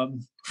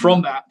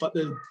from that. But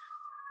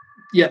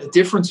the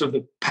difference of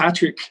the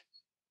Patrick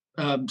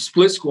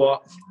split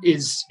squat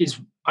is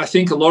I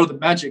think a lot of the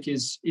magic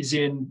is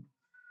in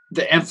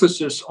the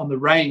emphasis on the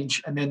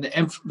range, and then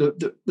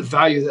the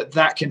value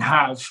that can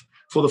have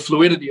for the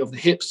fluidity of the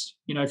hips.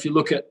 If you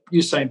look at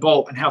Usain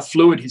Bolt and how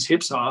fluid his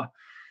hips are,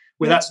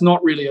 where that's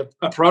not really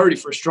a priority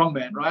for a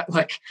strongman, right?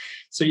 Like,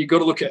 so you've got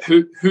to look at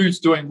who's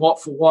doing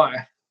what for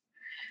why.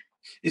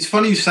 It's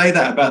funny you say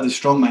that about the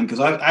strongman, because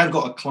I've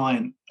got a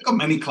client. I've got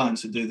many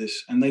clients that do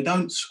this, and they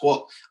don't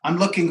squat. I'm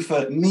looking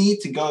for knee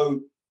to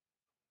go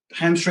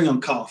hamstring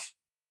on calf.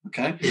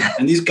 Okay. Yeah.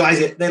 And these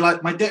guys, they're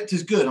like, my depth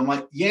is good. I'm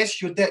like,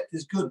 yes, your depth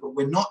is good, but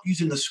we're not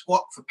using the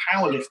squat for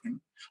powerlifting.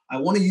 I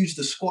want to use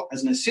the squat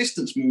as an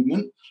assistance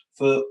movement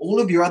for all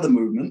of your other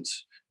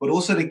movements, but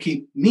also to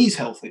keep knees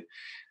healthy.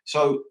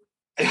 So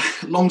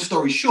long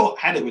story short,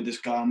 had it with this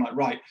guy. I'm like,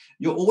 right,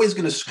 you're always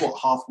going to squat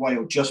halfway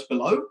or just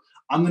below.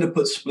 I'm going to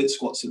put split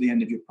squats at the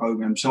end of your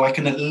program, so I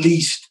can at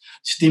least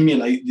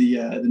stimulate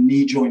the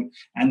knee joint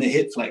and the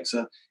hip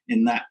flexor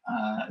in that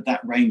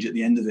range at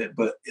the end of it.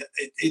 But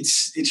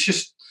it's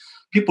just,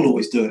 people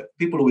always do it.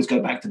 People always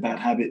go back to bad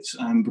habits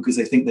because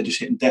they think they're just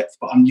hitting depth.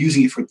 But I'm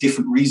using it for a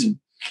different reason,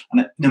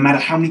 and no matter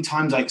how many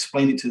times I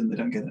explain it to them, they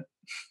don't get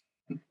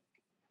it.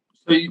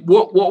 So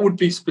what would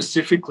be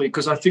specifically?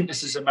 Because I think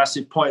this is a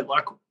massive point.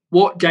 Like,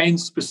 what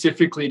gains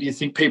specifically do you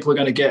think people are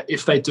going to get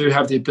if they do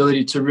have the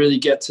ability to really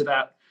get to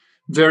that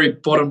very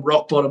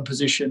rock bottom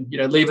position?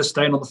 Leave a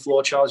stain on the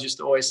floor, Charles used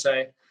to always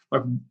say.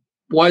 Like,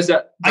 why is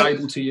that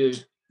valuable to you?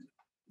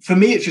 For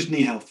me, it's just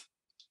knee health.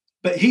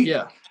 But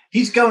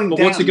he's going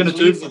down. What's he going to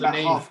do for the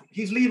knee?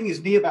 He's leaving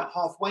his knee about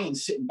halfway and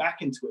sitting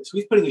back into it. So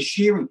he's putting a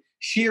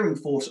shearing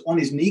force on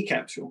his knee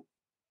capsule.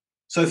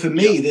 So for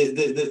me,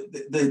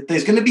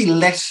 there's going to be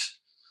less.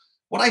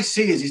 What I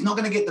see is he's not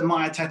going to get the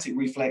myotatic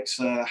reflex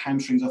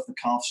hamstrings off the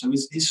calf. So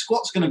his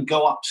squat's going to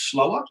go up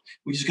slower,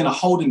 which is going to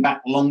hold him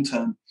back long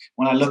term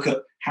when I look at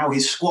how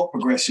his squat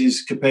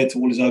progresses compared to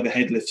all his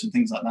overhead lifts and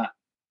things like that.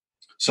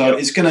 So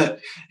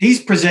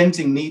he's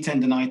presenting knee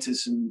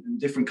tendonitis and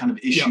different kind of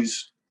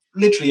issues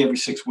literally every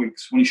 6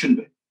 weeks when he shouldn't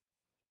be.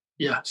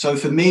 Yeah. So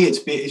for me,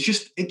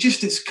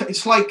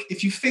 it's like,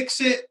 if you fix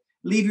it,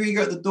 leave your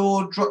ego at the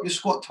door, drop your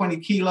squat 20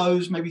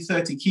 kilos, maybe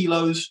 30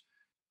 kilos,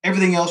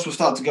 everything else will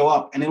start to go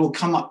up and it will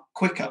come up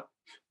quicker.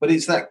 But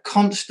it's that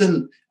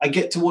constant, I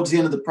get towards the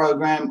end of the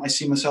program, I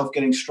see myself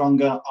getting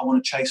stronger. I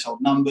want to chase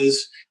old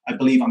numbers. I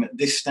believe I'm at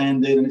this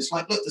standard. And it's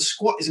like, look, the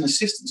squat is an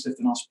assistance lift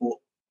in our sport.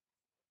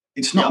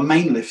 It's not a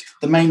main lift.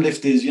 The main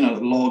lift is,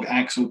 log,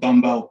 axle,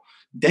 dumbbell,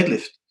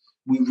 deadlift.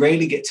 We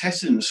rarely get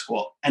tested in the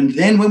squat. And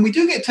then when we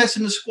do get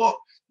tested in the squat,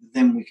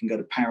 then we can go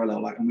to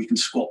parallel, and we can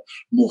squat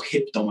more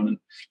hip dominant.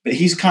 But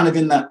he's kind of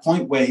in that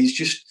point where he's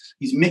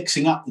he's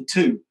mixing up the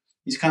two.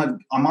 He's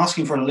I'm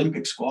asking for an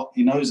Olympic squat.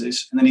 He knows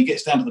this. And then he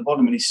gets down to the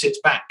bottom and he sits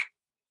back.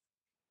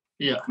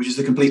 Yeah. Which is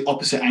the complete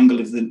opposite angle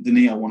of the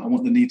knee I want. I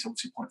want the knee to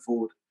obviously point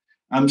forward.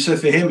 So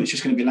for him, it's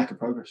just going to be lack of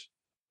progress.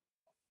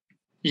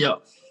 Yeah.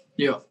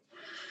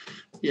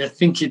 I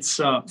think it's,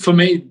 for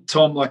me,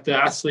 Tom, like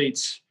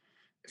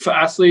for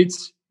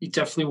athletes, you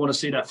definitely want to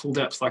see that full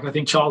depth. Like I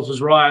think Charles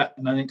was right.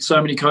 And I think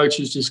so many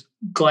coaches just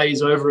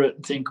glaze over it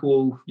and think,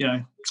 well,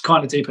 it's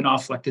kind of deep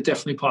enough. Like they're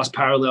definitely past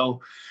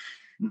parallel.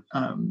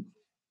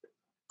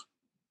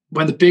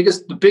 When the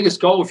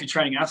biggest goal if you're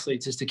training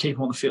athletes is to keep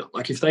them on the field.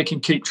 Like if they can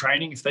keep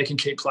training, if they can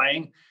keep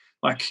playing,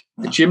 like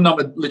the gym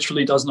number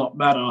literally does not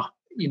matter,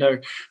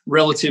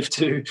 relative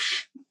to,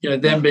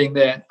 them being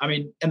there. I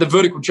mean, and the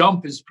vertical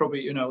jump is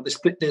probably,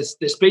 their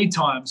speed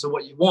times are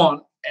what you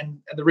want. And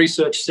the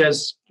research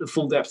says the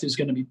full depth is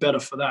going to be better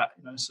for that,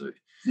 so.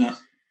 Yeah.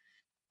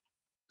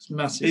 It's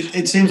massive.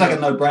 It seems like a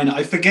no-brainer.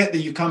 I forget that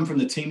you come from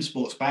the team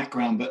sports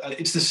background, but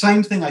it's the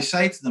same thing I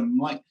say to them,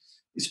 like,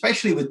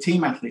 especially with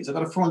team athletes. I've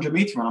got a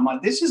 400-meter run. I'm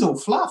like, this is all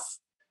fluff.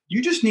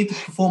 You just need to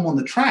perform on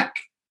the track.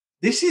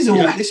 This is all.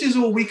 Yeah. This is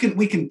all. We can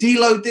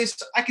deload this.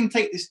 I can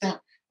take this down.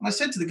 And I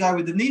said to the guy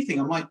with the knee thing,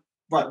 I'm like,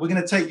 right, we're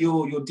going to take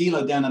your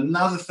deload down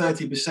another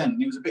 30%.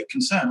 And he was a bit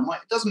concerned. I'm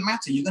like, it doesn't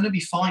matter. You're going to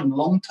be fine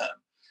long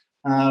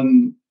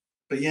term.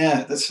 But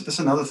yeah, that's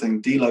another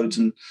thing. Deloads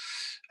and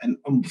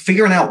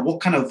figuring out what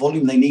kind of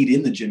volume they need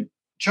in the gym.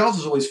 Charles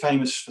was always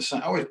famous for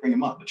saying, I always bring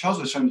him up, but Charles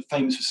was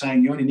famous for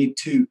saying you only need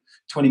 2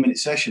 20-minute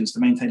sessions to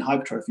maintain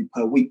hypertrophy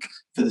per week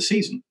for the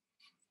season.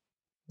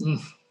 Yeah.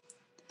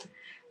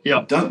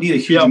 You don't need a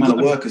huge amount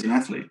of work as an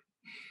athlete.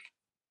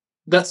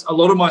 That's a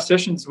lot of my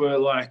sessions were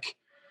like,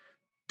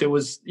 there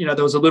was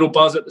a little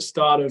buzz at the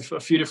start of a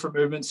few different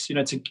movements,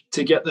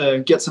 to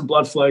get some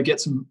blood flow, get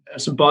some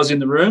buzz in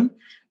the room.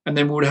 And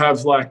then we would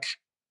have like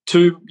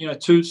two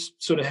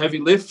sort of heavy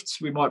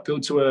lifts. We might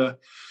build to a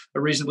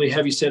reasonably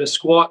heavy set of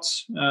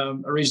squats, a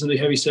reasonably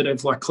heavy set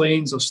of like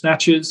cleans or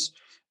snatches.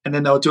 And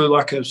then they'll do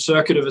like a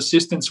circuit of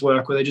assistance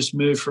work where they just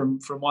move from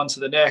one to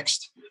the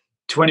next,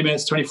 20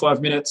 minutes,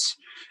 25 minutes.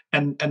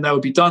 And they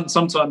would be done.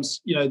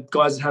 Sometimes,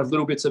 guys that have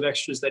little bits of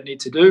extras they need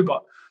to do,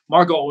 but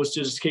my goal was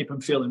to just keep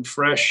them feeling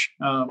fresh.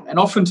 And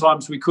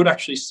oftentimes we could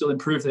actually still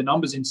improve their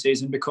numbers in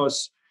season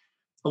because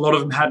a lot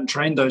of them hadn't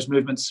trained those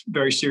movements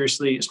very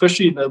seriously,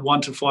 especially in the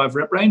 1 to 5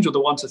 rep range or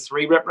the 1 to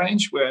 3 rep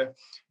range where,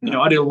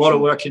 I did a lot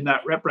of work in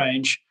that rep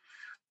range,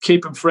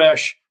 keep them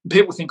fresh.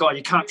 People think,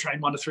 you can't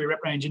train 1 to 3 rep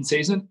range in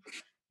season.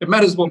 It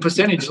matters what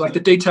percentage, like the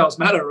details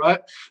matter,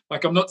 right?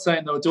 Like I'm not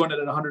saying they were doing it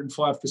at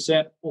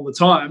 105% all the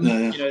time.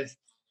 Yeah.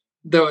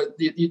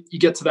 You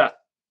get to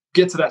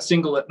that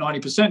single at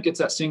 90%, gets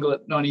that single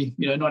at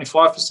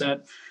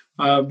 95%.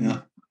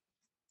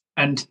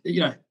 And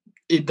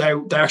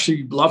they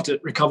actually loved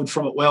it, recovered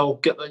from it well,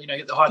 get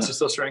the high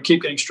testosterone,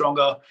 keep getting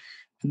stronger.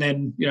 And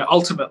then,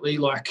 ultimately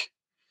like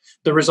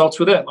the results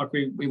were there. Like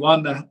we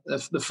won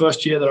the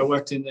first year that I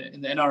worked in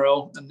the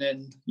NRL, and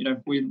then,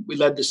 we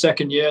led the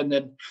second year, and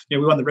then, we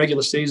won the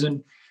regular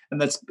season,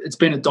 and it's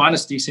been a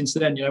dynasty since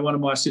then. One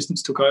of my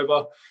assistants took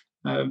over,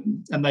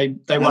 and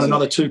they won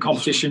another 2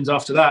 competitions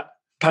after that.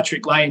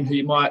 Patrick Lane, who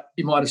you might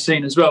have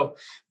seen as well,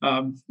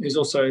 who's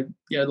also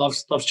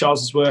loves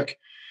Charles's work.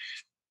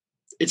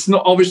 It's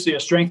not obviously a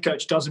strength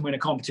coach doesn't win a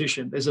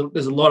competition. There's a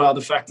lot of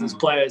other factors,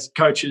 players,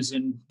 coaches,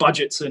 and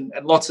budgets, and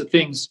lots of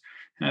things.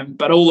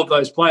 But all of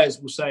those players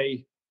will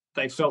say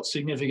they felt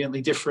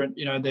significantly different.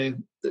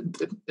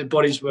 Their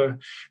bodies were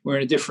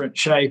in a different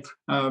shape.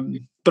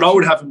 But I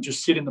would have them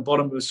just sit in the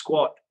bottom of a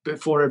squat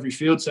before every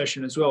field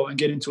session as well, and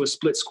get into a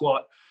split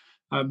squat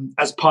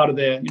as part of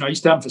their. I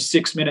used to have them for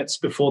 6 minutes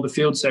before the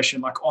field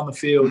session, like on the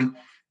field.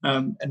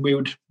 And we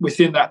would,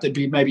 within that, there'd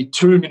be maybe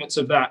 2 minutes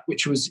of that,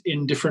 which was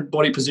in different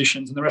body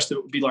positions, and the rest of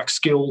it would be like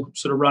skill,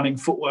 sort of running,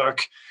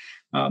 footwork,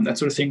 that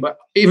sort of thing. But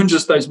even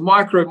just those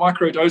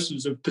micro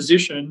doses of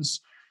positions,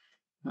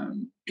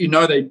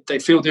 they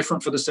feel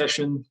different for the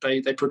session.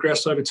 They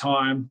progress over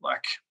time.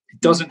 Like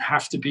it doesn't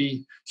have to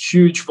be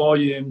huge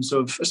volumes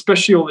of,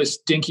 especially all this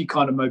dinky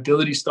kind of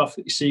mobility stuff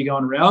that you see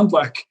going around.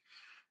 Like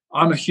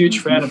I'm a huge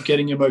fan of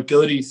getting your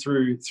mobility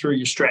through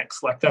your strength.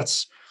 Like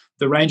that's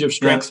the range of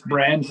strength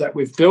brand that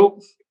we've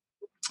built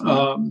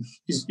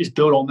is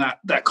built on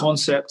that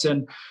concept.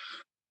 And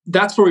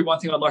that's probably one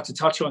thing I'd like to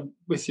touch on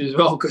with you as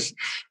well, because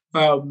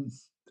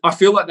I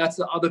feel like that's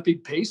the other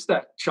big piece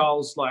that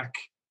Charles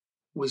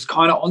was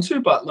kind of onto,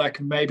 but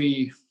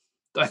maybe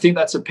I think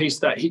that's a piece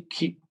that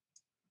he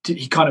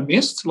kind of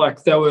missed.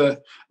 Like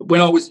when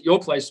I was at your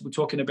place, we're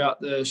talking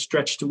about the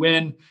stretch to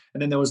win,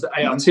 and then there was the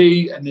ART,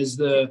 and there's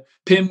the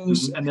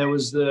PIMS, and there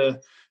was there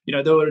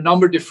were a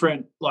number of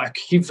different,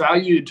 he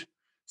valued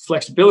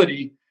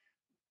flexibility.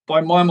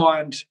 By my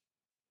mind,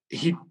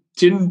 he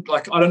didn't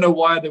I don't know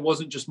why there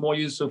wasn't just more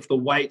use of the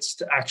weights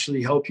to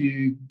actually help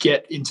you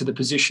get into the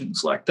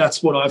positions.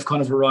 That's what I've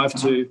kind of arrived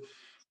to.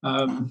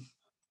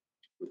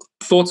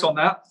 Thoughts on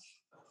that?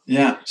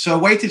 Yeah. So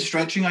weighted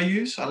stretching I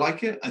use. I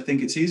like it. I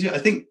think it's easier. I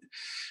think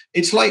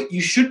it's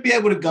you should be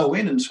able to go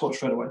in and squat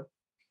straight away.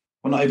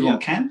 Well, not everyone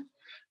can.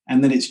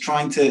 And then it's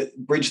trying to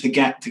bridge the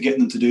gap to get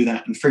them to do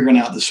that and figuring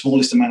out the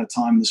smallest amount of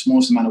time, the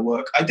smallest amount of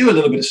work. I do a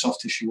little bit of soft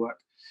tissue work.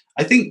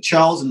 I think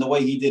Charles and the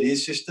way he did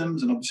his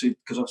systems, and obviously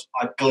because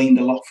I've gleaned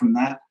a lot from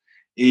that,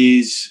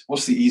 is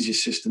what's the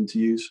easiest system to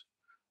use?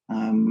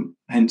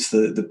 Hence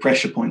the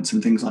pressure points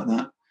and things like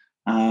that.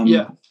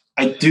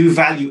 I do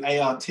value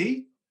ART.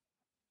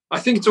 I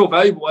think it's all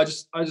valuable. I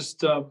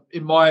just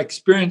in my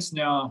experience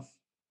now,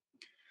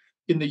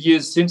 in the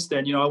years since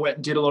then, I went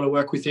and did a lot of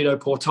work with Ido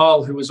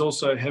Portal, who was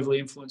also heavily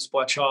influenced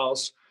by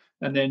Charles,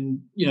 and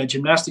then,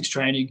 gymnastics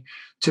training.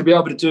 To be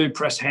able to do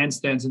press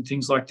handstands and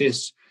things like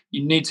this,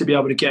 you need to be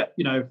able to get,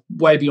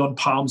 way beyond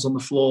palms on the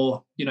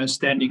floor,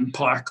 standing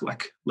pike,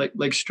 like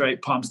leg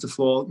straight, palms to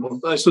floor,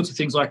 those sorts of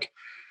things. Like,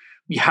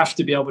 you have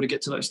to be able to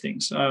get to those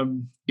things,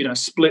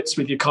 splits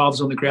with your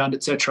calves on the ground,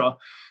 etc.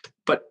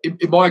 But in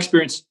my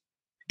experience,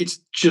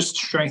 it's just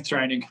strength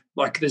training.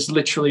 Like, there's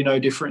literally no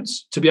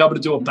difference. To be able to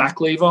do a back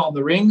lever on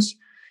the rings,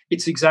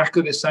 it's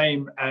exactly the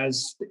same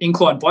as the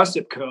incline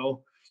bicep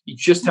curl. You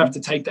just have to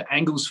take the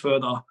angles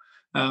further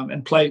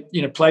and play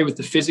with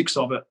the physics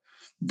of it.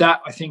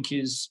 That, I think,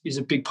 is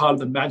a big part of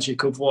the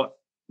magic of what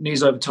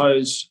knees over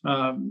toes,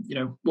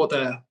 what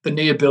the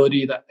knee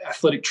ability, that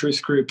athletic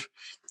truth group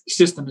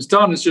system has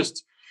done, is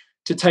just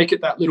to take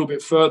it that little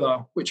bit further,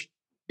 which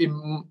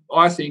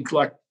I think,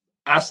 like,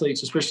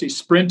 athletes, especially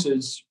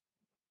sprinters,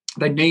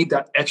 they need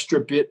that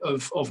extra bit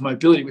of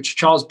mobility, which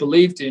Charles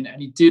believed in,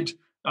 and he did.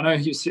 I know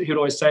he'd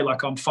always say,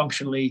 like, I'm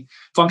functionally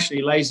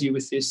lazy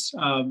with this.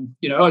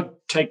 I'd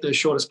take the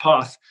shortest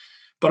path,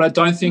 but I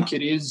don't think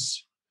it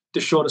is the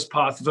shortest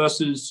path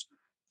versus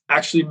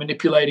actually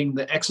manipulating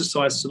the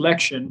exercise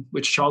selection,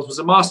 which Charles was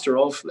a master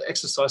of, the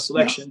exercise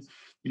selection.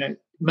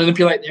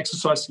 Manipulate the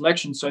exercise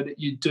selection so that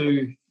you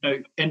do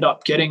end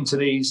up getting to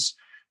these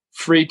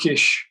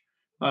freakish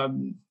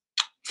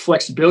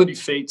flexibility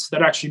feats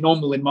that are actually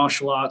normal in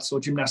martial arts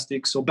or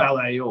gymnastics or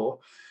ballet, or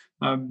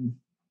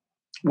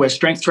where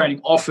strength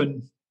training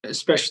often,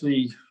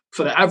 especially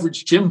for the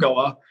average gym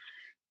goer,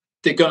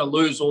 they're going to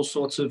lose all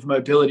sorts of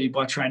mobility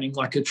by training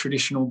like a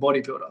traditional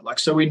bodybuilder. Like,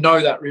 so we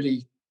know that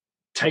really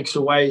takes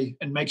away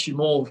and makes you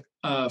more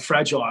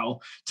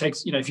fragile.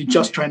 If you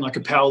just train like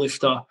a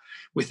powerlifter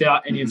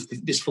without any of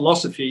this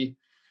philosophy,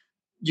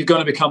 you're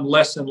going to become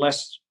less and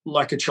less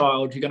like a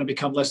child. You're going to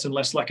become less and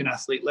less like an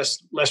athlete,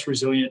 less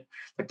resilient.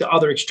 Like, the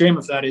other extreme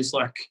of that is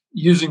like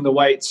using the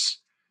weights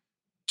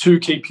to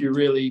keep you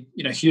really,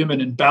 human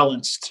and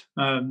balanced,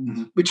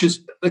 which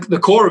is the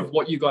core of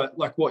what you got,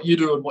 like what you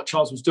do and what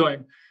Charles was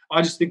doing.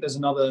 I just think there's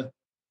another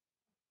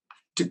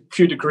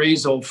few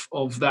degrees of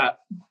that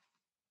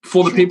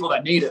for the people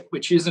that need it,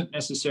 which isn't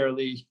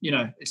necessarily,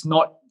 it's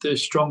not the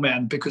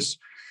strongman, because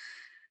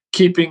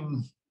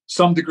keeping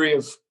some degree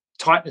of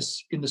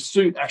tightness in the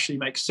suit actually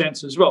makes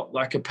sense as well.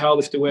 Like, a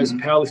powerlifter wears a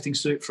powerlifting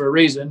suit for a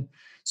reason.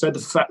 So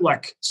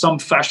some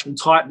fascial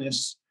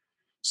tightness,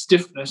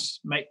 stiffness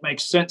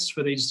makes sense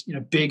for these,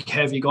 big,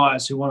 heavy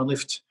guys who want to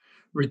lift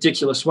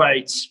ridiculous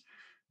weights.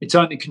 It's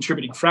only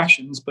contributing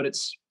fractions, but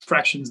it's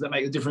fractions that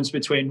make the difference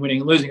between winning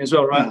and losing as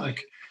well, right?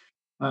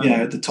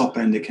 Yeah. At the top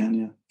end it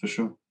can, for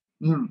sure.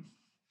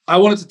 I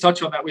wanted to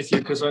touch on that with you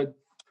because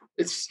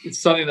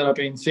it's something that I've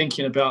been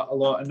thinking about a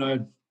lot, and I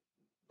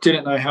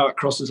didn't know how it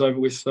crosses over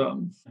with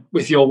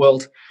your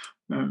world.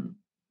 We've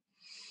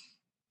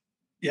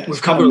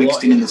covered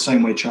mixed in the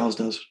same way Charles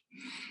does.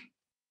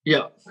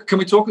 Yeah. Can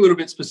we talk a little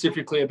bit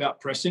specifically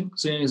about pressing,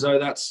 seeing as though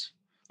that's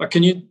like,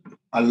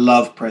 I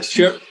love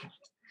pressing.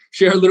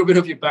 Share a little bit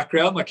of your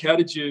background. Like, how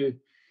did you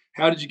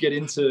get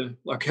into,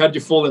 like, how did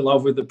you fall in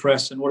love with the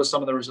press, and what are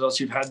some of the results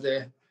you've had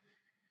there?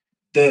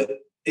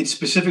 It's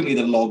specifically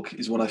the log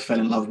is what I fell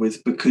in love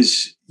with,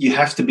 because you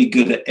have to be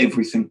good at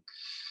everything.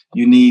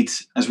 You need,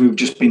 as we've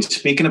just been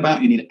speaking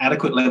about, you need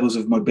adequate levels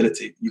of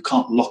mobility. You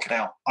can't lock it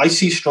out. I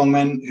see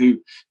strongmen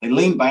who, they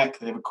lean back,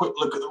 they have a quick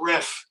look at the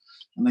ref,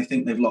 and they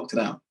think they've locked it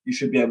out. You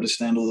should be able to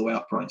stand all the way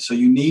upright. So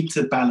you need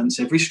to balance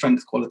every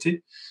strength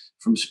quality,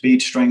 from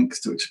speed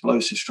strength to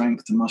explosive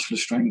strength to muscular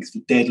strength,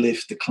 the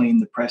deadlift, the clean,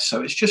 the press.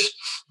 So it's just,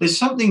 there's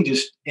something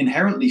just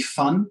inherently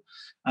fun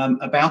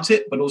about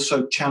it, but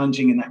also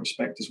challenging in that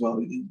respect as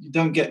well. You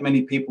don't get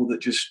many people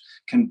that just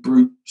can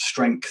brute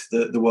strength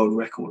the world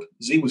record.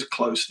 Z was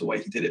close the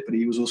way he did it, but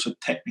he was also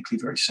technically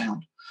very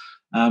sound.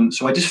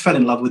 So I just fell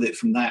in love with it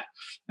from that,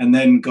 and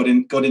then got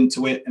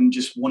into it and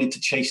just wanted to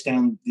chase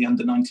down the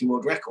under 90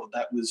 world record.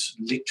 That was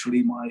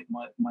literally my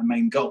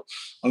main goal.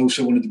 I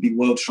also wanted to be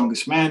world's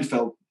strongest man,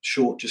 fell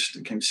short,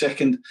 just came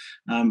second.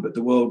 But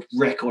the world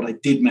record I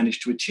did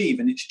manage to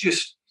achieve, and it's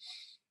just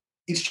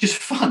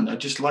fun. I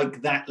just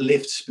like that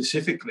lift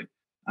specifically.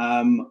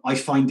 I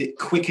find it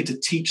quicker to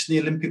teach the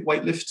Olympic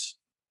weightlifts,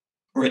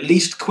 or at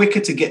least quicker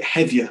to get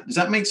heavier. Does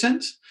that make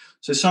sense?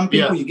 So some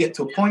people, you get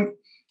to a point,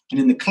 and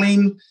in the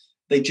clean,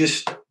 they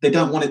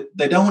don't want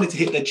it to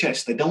hit their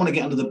chest. They don't want to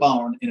get under the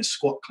bar in a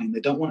squat clean. They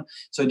don't want,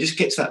 so it just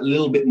gets that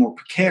little bit more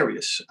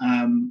precarious.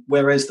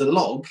 Whereas the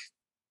log,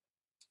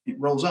 it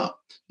rolls up.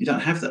 You don't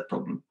have that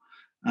problem.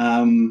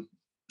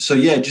 So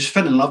yeah, just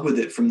fell in love with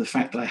it from the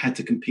fact that I had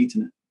to compete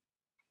in it.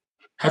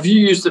 Have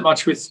you used it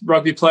much with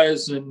rugby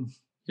players, and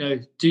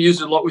do you use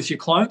it a lot with your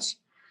clients?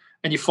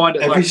 And you find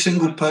it every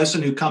single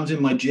person who comes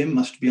in my gym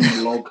must be on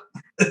the log.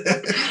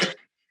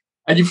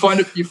 And you find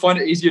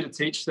it easier to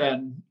teach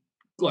than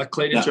like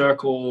clean and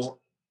jerk or cool.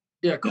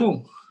 Yeah.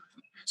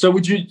 So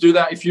would you do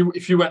that if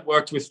you went and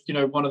worked with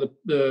one of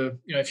the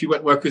if you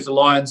went and worked with the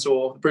Lions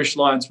or the British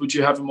Lions, would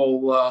you have them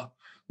all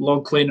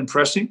log clean and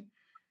pressing?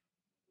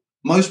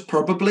 Most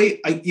probably.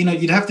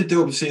 You'd have to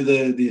do obviously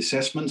the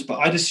assessments, but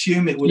I'd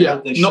assume it would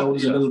help their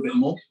shoulders a little bit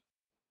more.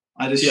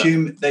 I'd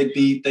assume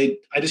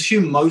I'd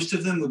assume most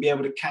of them would be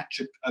able to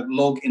catch a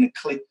log in a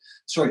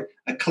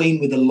clean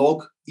with a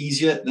log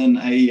easier than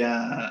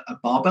a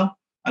barbell.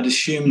 I'd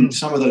assume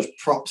some of those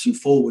props and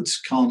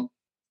forwards can't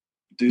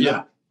do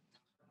that.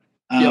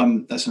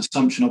 That's an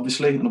assumption,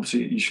 obviously, and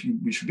obviously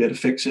we should be able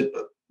to fix it,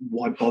 but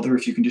why bother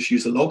if you can just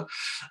use the log?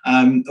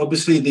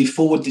 Obviously, the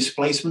forward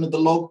displacement of the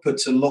log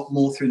puts a lot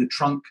more through the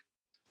trunk.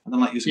 I don't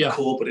like using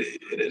core, but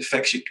it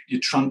affects your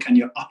trunk and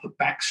your upper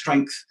back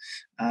strength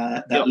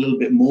a little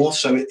bit more.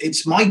 So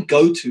it's my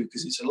go-to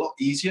because it's a lot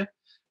easier.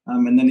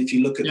 And then if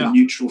you look at the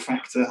neutral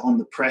factor on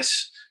the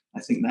press, I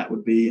think that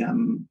would be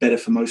better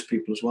for most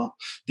people as well.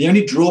 The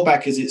only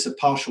drawback is it's a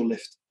partial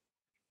lift,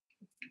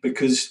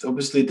 because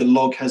obviously the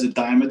log has a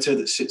diameter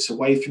that sits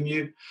away from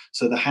you.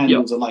 So the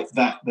handles are like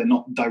that. They're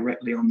not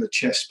directly on the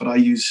chest, but I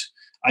use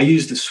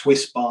the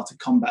Swiss bar to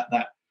combat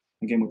that.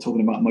 Again, we're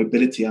talking about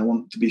mobility. I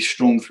want to be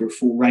strong through a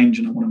full range,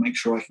 and I want to make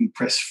sure I can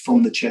press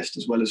from the chest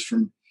as well as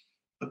from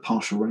a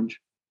partial range.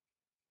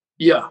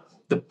 Yeah,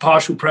 the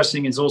partial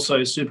pressing is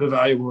also super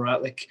valuable, right?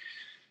 Like,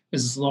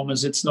 as long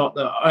as it's not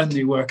the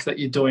only work that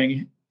you're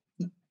doing.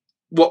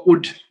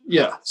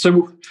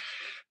 So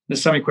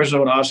there's so many questions I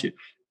want to ask you.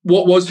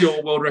 What was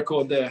your world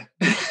record there?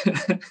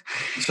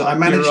 So I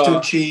managed to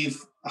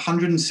achieve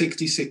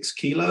 166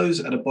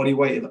 kilos at a body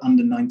weight of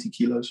under 90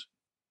 kilos.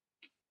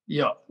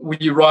 Yeah. Were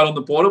you right on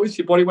the border with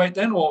your body weight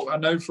then? Or I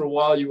know for a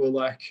while you were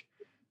like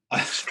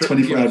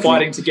 24-hour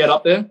fighting to get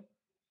up there.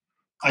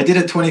 I did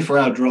a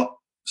 24-hour drop.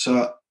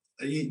 So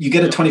you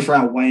get a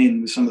 24-hour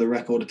weigh-in with some of the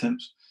record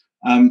attempts.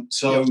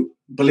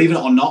 Believe it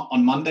or not,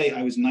 on Monday,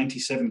 I was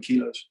 97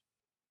 kilos.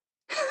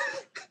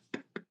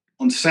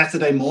 On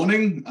Saturday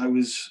morning, I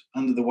was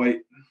under the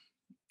weight.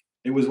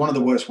 It was one of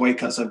the worst weight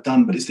cuts I've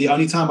done, but it's the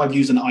only time I've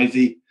used an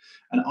IV.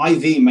 An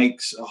IV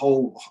makes a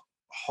whole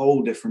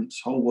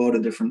difference, whole world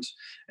of difference.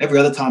 Every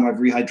other time I've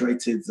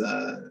rehydrated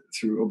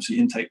through obviously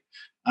intake.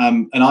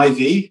 An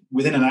IV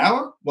within an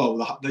hour,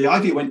 well, the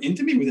IV went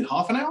into me within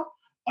half an hour.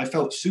 I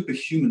felt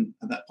superhuman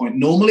at that point.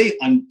 Normally,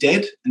 I'm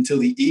dead until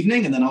the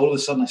evening, and then all of a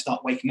sudden I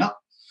start waking up.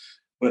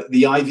 But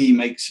the IV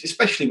makes,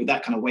 especially with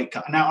that kind of weight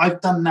cut. Now,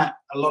 I've done that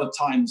a lot of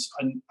times,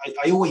 and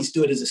I always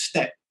do it as a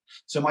step.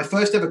 So my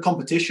first ever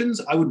competitions,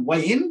 I would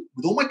weigh in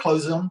with all my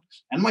clothes on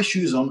and my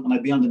shoes on, and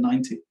I'd be under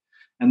 90.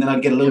 And then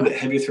I'd get a little bit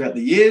heavier throughout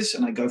the years,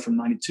 and I'd go from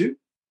 92,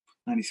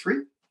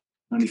 93,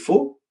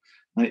 94.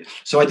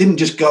 So I didn't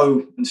just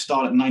go and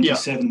start at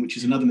 97, which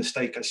is another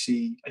mistake I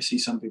see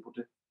some people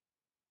do.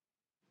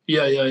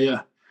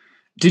 Yeah.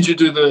 Did you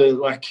do the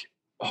like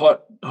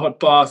hot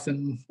bath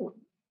and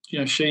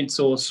sheets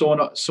or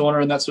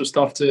sauna and that sort of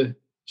stuff to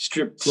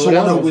strip fluid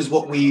out? Sauna was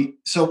what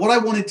I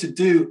wanted to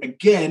do.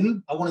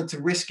 Again, I wanted to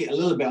risk it a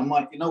little bit. I'm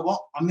like, you know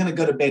what? I'm going to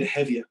go to bed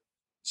heavier.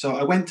 So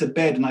I went to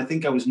bed and I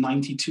think I was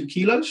 92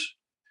 kilos.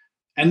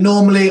 And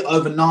normally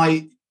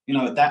overnight,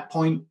 at that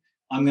point,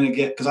 I'm going to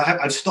get, because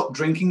I'd stopped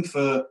drinking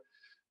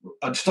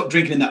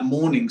in that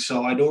morning.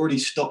 So I'd already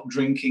stopped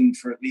drinking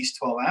for at least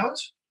 12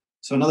 hours.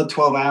 So another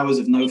 12 hours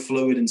of no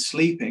fluid and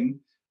sleeping,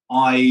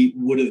 I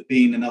would have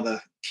been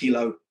another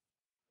kilo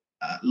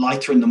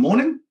lighter in the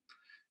morning,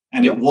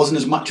 and it wasn't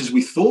as much as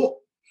we thought.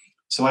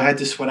 So I had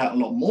to sweat out a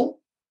lot more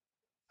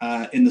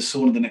in the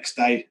sauna the next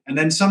day. And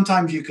then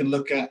sometimes you can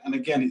look at, and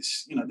again,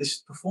 it's, this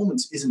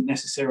performance isn't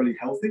necessarily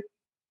healthy,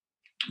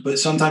 but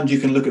sometimes you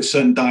can look at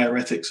certain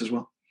diuretics as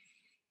well.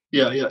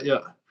 Yeah.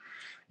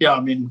 I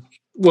mean,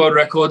 world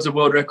records are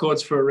world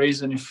records for a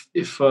reason. If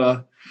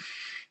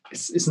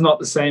it's not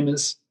the same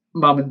as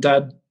mum and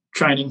dad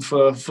training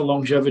for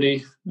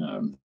longevity.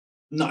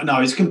 No,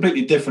 it's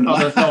completely different.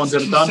 No one's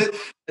ever done.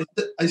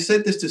 I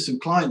said this to some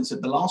clients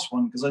at the last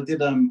one because I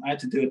did. I had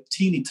to do a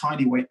teeny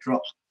tiny weight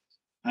drop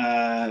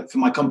for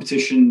my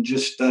competition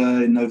just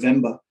in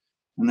November,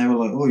 and they were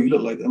like, "Oh, you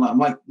look like." I'm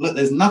like, "Look,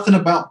 there's nothing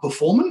about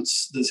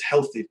performance that's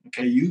healthy.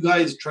 Okay, you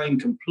guys train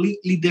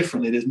completely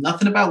differently. There's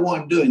nothing about what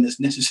I'm doing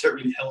that's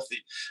necessarily healthy.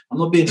 I'm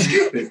not being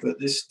stupid, but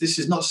this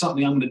is not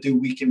something I'm going to do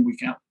week in,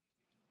 week out."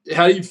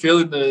 How do you feel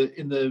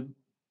in the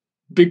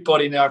big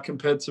body now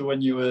compared to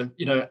when you were,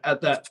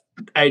 at that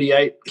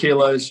 88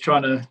 kilos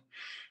trying to?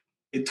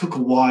 It took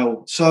a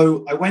while.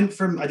 So I went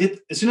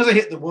as soon as I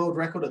hit the world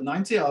record at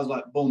 90, I was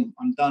like, boom,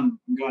 I'm done.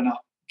 I'm going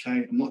up.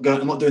 Okay. I'm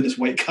not doing this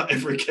weight cut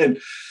ever again.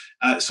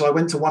 So I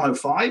went to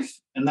 105,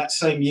 and that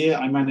same year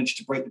I managed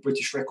to break the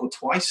British record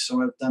twice.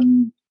 So I've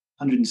done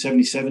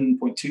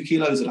 177.2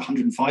 kilos at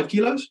 105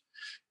 kilos.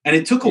 And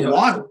it took a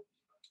while.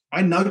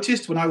 I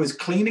noticed when I was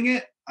cleaning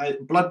it,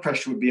 blood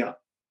pressure would be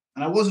up.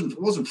 And I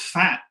wasn't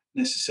fat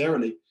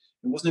necessarily.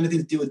 It wasn't anything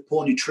to do with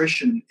poor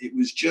nutrition. It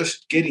was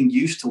just getting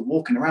used to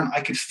walking around.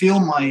 I could feel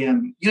my,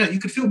 you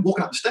could feel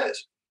walking up the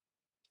stairs.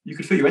 You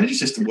could feel your energy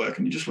system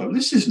working. You're just like,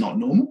 this is not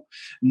normal.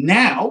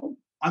 Now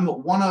I'm at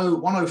 10,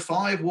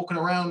 105, walking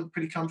around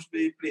pretty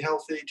comfortably, pretty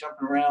healthy,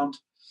 jumping around,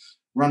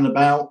 running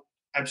about,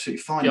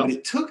 absolutely fine. Yep.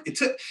 But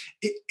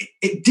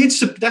it did.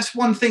 That's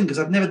one thing, because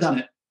I've never done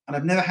it. And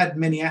I've never had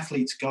many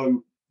athletes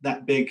go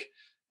that big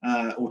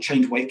or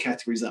change weight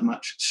categories that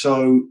much.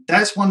 So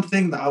that's one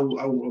thing that I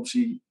will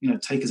obviously,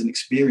 take as an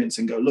experience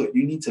and go, look,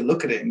 you need to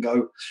look at it and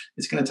go,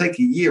 it's going to take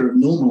a year of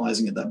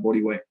normalizing at that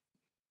body weight.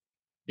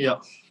 Yeah.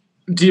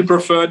 Do you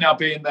prefer now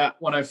being that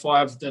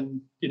 105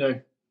 than,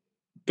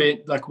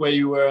 be like where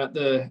you were at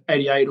the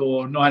 88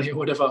 or 90 or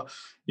whatever?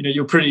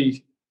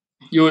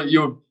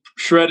 You're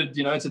shredded,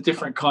 it's a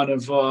different kind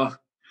of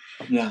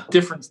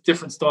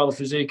different style of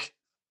physique.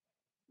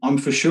 I'm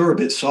for sure a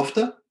bit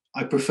softer.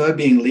 I prefer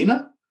being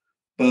leaner,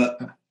 but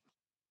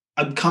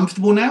I'm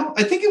comfortable now.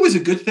 I think it was a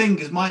good thing,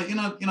 because my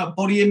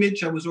body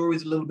image, I was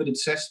always a little bit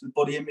obsessed with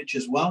body image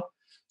as well.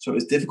 So it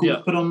was difficult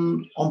to put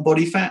on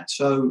body fat.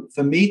 So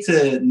for me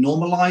to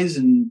normalize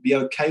and be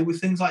okay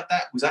with things like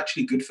that was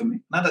actually good for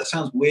me. Now that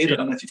sounds weird. I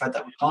don't know if you've had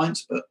that with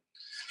clients, but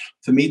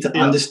for me to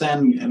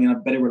understand, a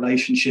better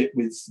relationship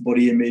with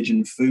body image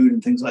and food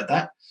and things like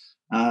that,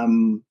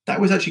 that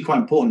was actually quite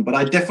important. But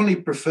I definitely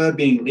prefer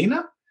being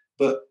leaner.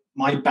 But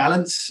my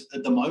balance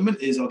at the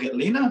moment is I'll get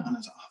leaner, and I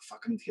was like, oh,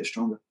 fuck, I need to get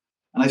stronger.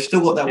 And I've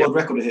still got that world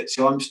record to hit.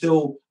 So I'm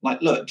still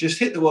like, look, just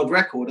hit the world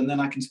record, and then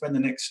I can spend the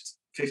next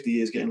 50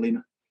 years getting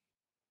leaner.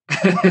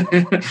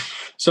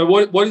 So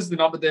what is the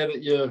number there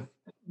that you're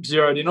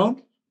zeroed in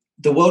on?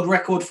 The world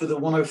record for the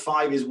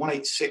 105 is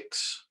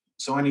 186.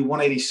 So I need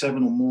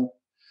 187 or more.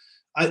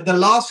 The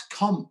last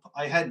comp,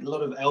 I had a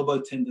lot of elbow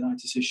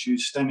tendonitis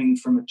issues stemming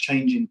from a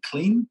change in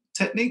clean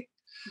technique.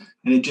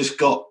 And it just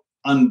got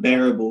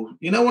unbearable.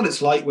 You know what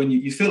it's like when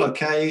you feel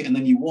okay, and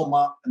then you warm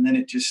up, and then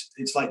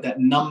it's like that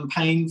numb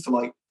pain for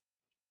like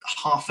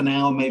half an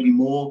hour, maybe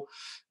more.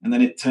 And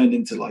then it turned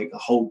into like a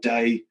whole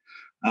day.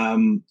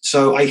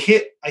 So I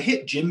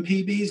hit gym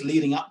PBs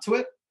leading up to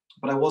it,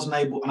 but I wasn't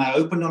able, and I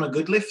opened on a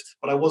good lift,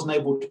 but I wasn't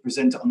able to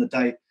present it on the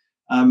day.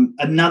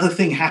 Another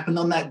thing happened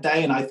on that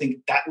day, and I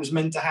think that was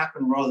meant to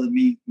happen rather than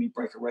me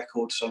break a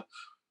record. So,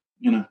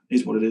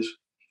 is what it is.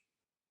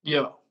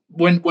 Yeah.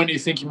 When do you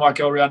think you might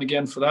go around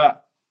again for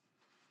that?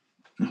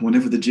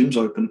 Whenever the gym's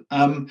open.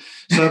 So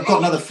I've got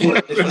another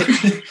 4.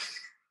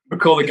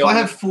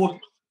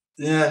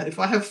 If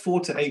I have 4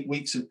 to 8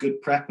 weeks of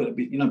good prep, it'd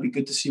be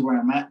good to see where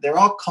I'm at. There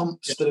are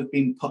comps that have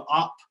been put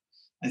up.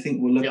 I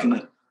think we're looking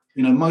at,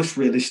 most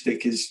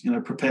realistic is,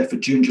 prepare for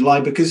June,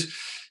 July, because,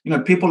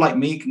 people like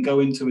me can go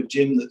into a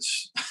gym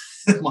that's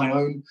my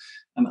own,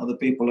 and other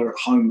people are at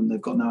home and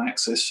they've got no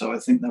access. So I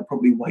think they'll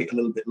probably wait a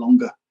little bit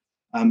longer.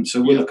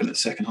 So we're looking at the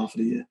second half of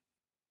the year.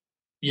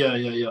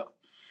 Yeah.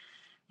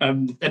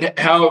 And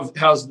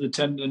how's the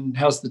tendon?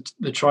 How's the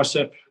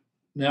tricep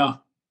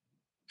now?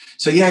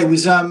 So it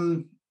was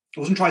it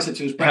wasn't triceps.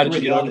 It was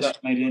brachioradialis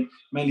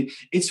mainly.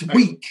 It's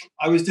weak.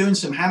 I was doing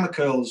some hammer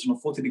curls on a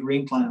 40-degree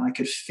incline, and I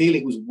could feel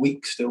it was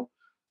weak still.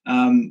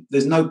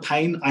 There's no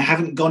pain. I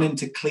haven't gone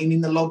into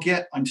cleaning the log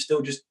yet. I'm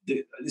still this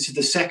is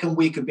the second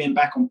week of being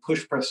back on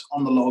push press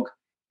on the log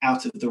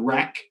out of the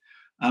rack.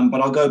 But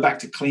I'll go back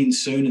to clean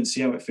soon and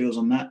see how it feels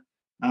on that.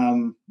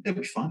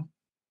 It'll be fine.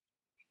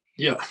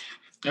 Yeah.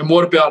 And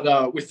what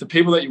about with the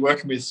people that you're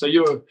working with? So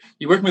you're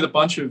working with a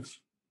bunch of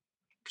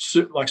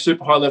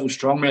super high level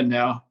strongmen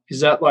now. Is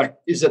that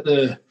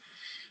the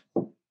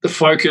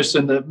focus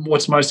and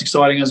what's most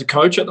exciting as a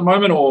coach at the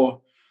moment,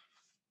 or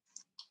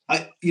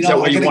I get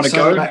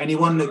excited about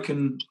anyone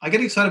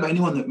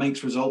that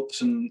makes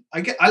results, and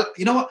I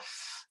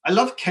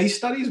love case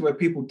studies where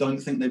people don't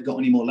think they've got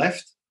any more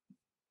left.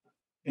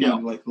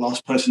 Like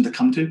last person to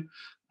come to.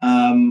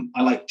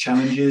 I like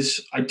challenges.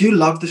 I do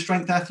love the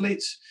strength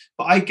athletes,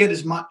 but I get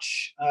as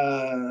much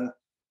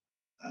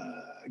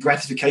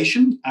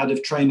gratification out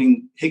of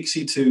training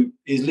Hixie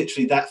is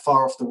literally that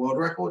far off the world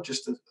record,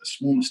 just a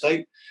small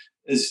mistake,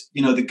 as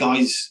the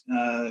guys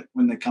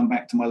when they come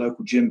back to my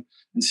local gym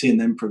and seeing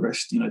them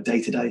progress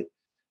day to day.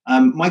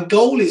 My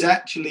goal is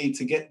actually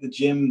to get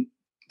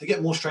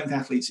more strength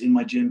athletes in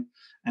my gym,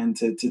 and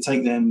to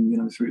take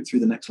them through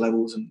the next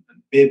levels, and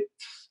be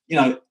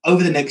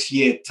over the next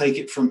year, take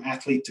it from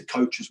athlete to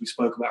coach, as we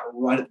spoke about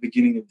right at the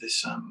beginning of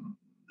this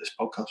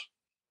podcast.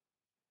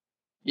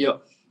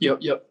 Yep.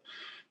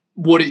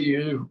 What do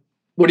you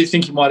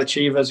think you might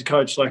achieve as a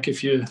coach? Like,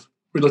 if we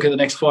look at the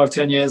next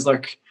 5-10 years,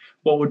 like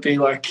what would be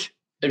like?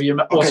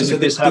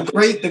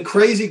 The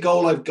crazy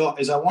goal I've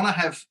got is I want to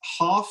have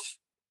half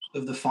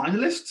of the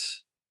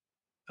finalists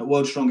at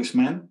World's Strongest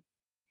Man.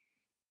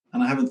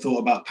 And I haven't thought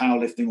about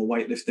powerlifting or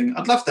weightlifting.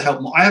 I'd love to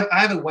help more. I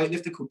have a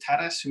weightlifter called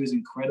Tadas who is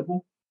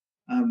incredible.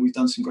 We've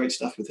done some great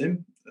stuff with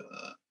him,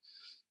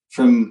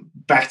 from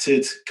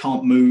battered,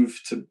 can't move,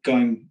 to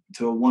going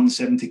to a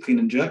 170 clean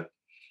and jerk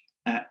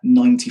at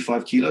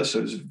 95 kilos.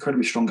 So he's an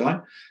incredibly strong guy.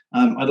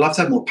 I'd love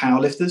to have more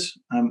powerlifters.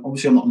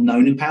 Obviously, I'm not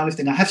known in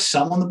powerlifting. I have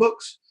some on the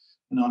books,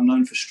 I'm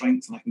known for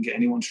strength, and I can get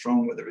anyone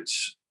strong, whether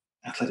it's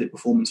athletic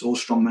performance or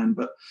strongman.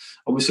 But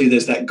obviously,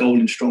 there's that goal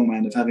in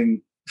strongman of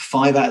having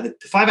 5 out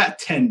of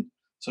 10,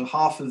 so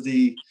half of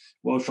the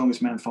world's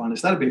strongest man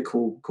finalists. That'd be a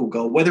cool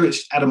goal. Whether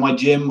it's out of my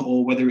gym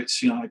or whether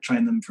it's I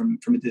train them from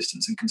a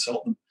distance and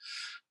consult them.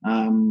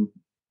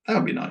 That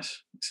would be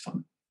nice. It's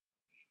fun.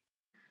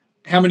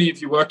 How many have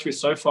you worked with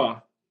so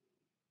far?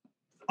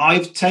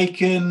 I've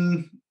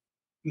taken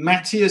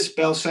Matthias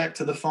Belsack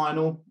to the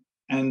final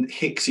and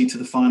Hixie to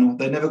the final.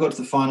 They never got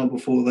to the final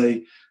before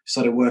they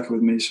started working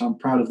with me, so I'm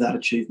proud of that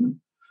achievement.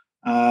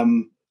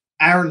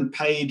 Aaron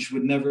Page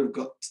wouldn't have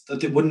got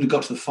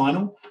to the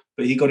final,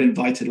 but he got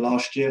invited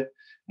last year,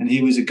 and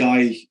he was a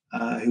guy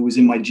who was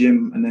in my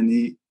gym, and then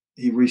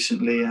he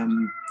recently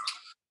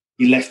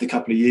he left a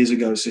couple of years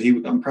ago, so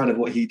I'm proud of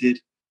what he did.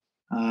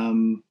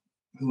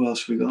 Who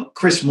else we got?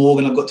 Chris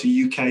Morgan, I've got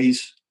to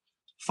UK's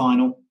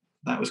final.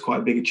 That was quite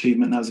a big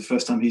achievement. That was the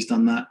first time he's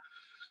done that.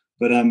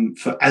 But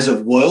for as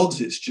of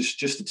worlds, it's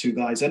just the 2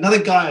 guys.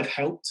 Another guy I've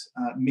helped,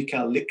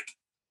 Mikael Licht.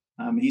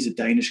 He's a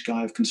Danish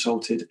guy I've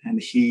consulted,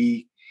 and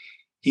he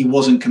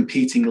wasn't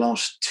competing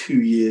last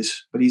 2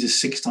 years, but he's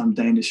a 6-time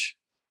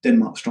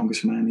Denmark's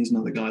strongest man. He's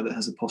another guy that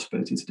has a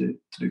possibility to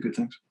do good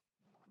things.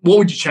 What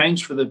would you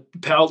change for the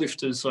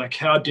powerlifters? Like,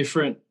 how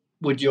different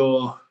would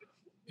your,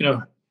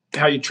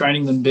 how you're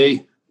training them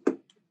be?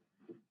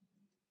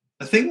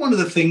 I think one of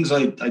the things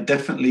I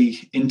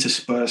definitely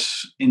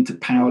intersperse into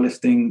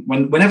powerlifting,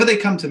 whenever they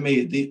come to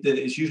me,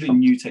 it's usually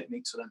new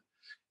techniques for them.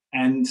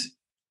 And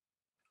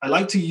I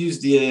like to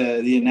use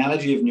the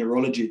analogy of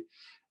neurology,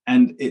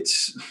 and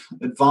it's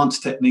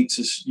advanced techniques,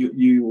 as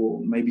you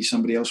or maybe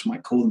somebody else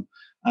might call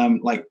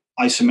them, like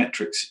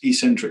isometrics,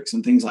 eccentrics,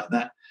 and things like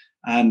that.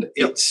 And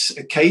it's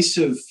a case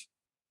of,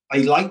 I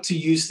like to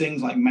use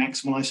things like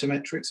maximal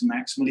isometrics and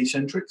maximal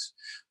eccentrics,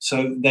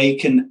 so they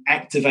can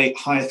activate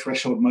higher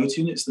threshold motor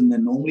units than they're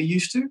normally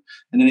used to,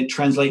 and then it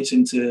translates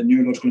into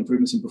neurological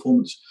improvements in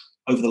performance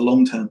over the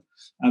long term.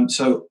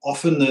 So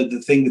often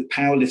the thing with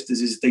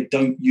powerlifters is they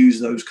don't use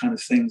those kind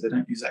of things. They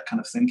don't use that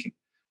kind of thinking.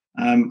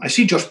 I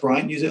see Josh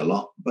Bryant use it a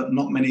lot, but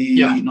not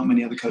many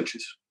other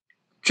coaches.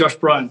 Josh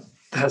Bryant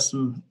has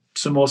some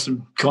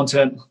awesome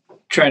content,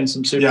 training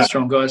some super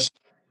strong guys.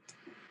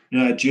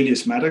 Yeah,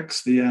 Julius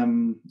Maddox,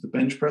 the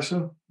bench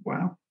presser.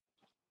 Wow.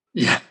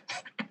 Yeah.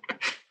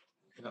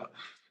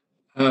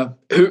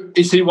 Who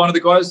is he? One of the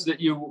guys that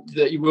you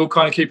will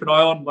kind of keep an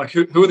eye on? Like,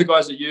 who are the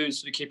guys that you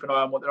sort of keep an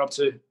eye on what they're up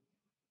to?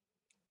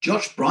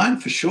 Josh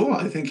Bryant for sure.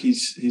 I think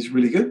he's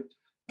really good.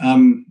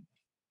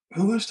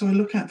 Who else do I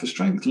look at for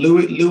strength?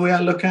 Louis I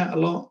look at a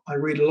lot. I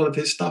read a lot of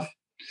his stuff.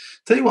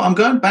 Tell you what, I'm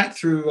going back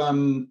through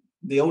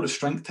the older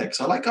strength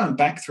texts. I like going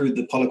back through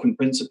the Poliquin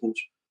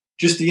principles.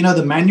 Just the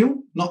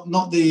manual, not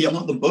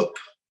the book,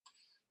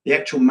 the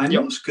actual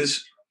manuals,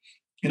 because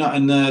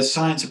and the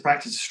science of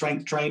practice of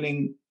strength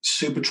training,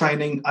 super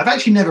training. I've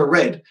actually never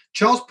read.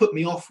 Charles put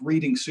me off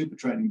reading super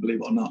training, believe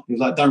it or not. He was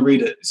like, "Don't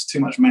read it. It's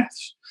too much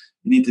maths.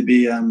 You need to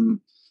be a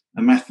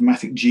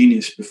mathematic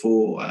genius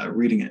before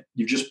reading it.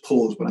 You've just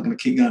paused, but I'm going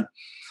to keep going."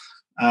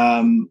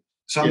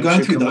 So I'm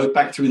going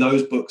back through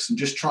those books and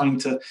just trying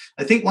to.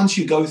 I think once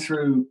you go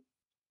through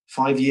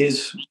 5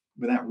 years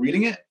without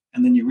reading it,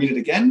 and then you read it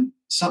again,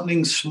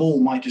 something small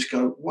might just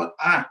go, "What?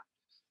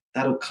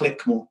 That'll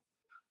click more."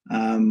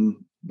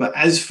 But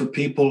as for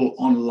people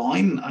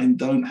online, I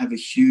don't have a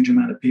huge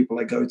amount of people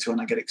I go to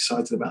and I get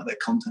excited about their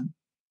content,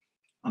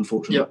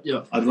 unfortunately.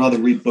 Yeah. I'd rather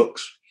read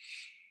books.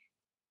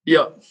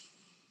 Yeah.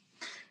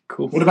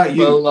 Cool. What about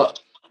you? Well,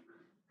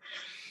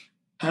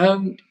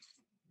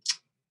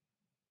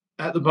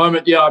 at the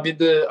moment, I mean,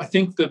 I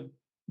think the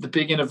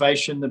big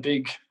innovation, the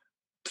big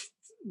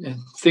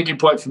thinking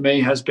point for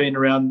me has been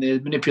around the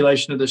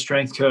manipulation of the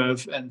strength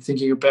curve and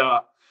thinking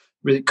about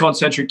really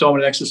concentric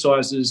dominant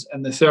exercises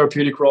and the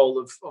therapeutic role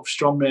of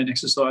strongman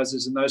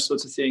exercises and those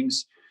sorts of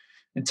things,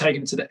 and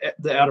taking it to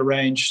the outer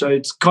range. So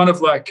it's kind of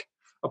like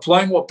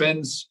applying what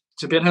Ben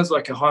has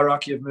like a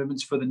hierarchy of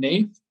movements for the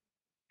knee.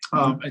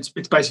 It's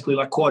basically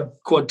like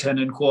quad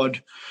tendon,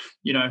 quad,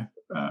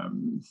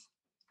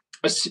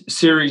 a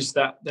series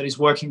that is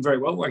working very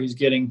well. Like he's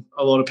getting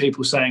a lot of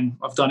people saying,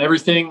 "I've done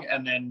everything,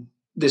 and then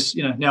this,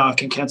 now I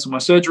can cancel my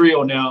surgery,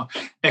 or now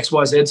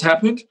XYZ's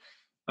happened."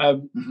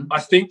 I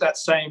think that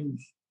same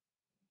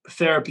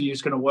therapy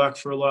is going to work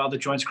for a lot of other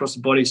joints across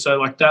the body. So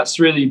like that's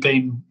really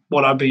been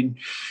what I've been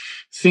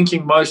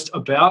thinking most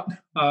about.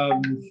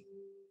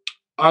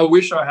 I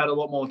wish I had a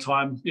lot more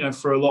time,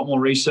 for a lot more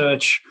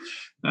research,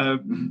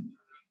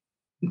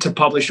 to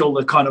publish all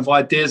the kind of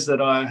ideas that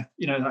I,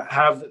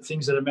 have,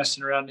 things that are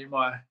messing around in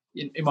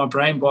my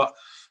brain. But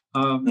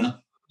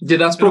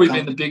that's probably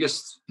been the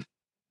biggest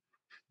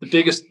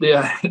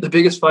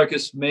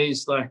focus for me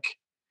is like,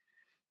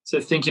 so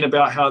thinking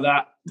about how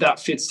that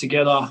fits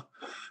together.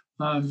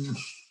 I'm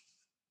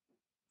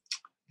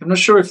not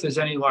sure if there's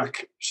any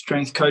like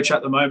strength coach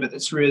at the moment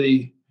that's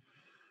really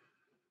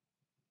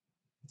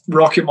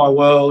rocking my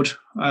world.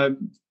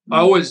 I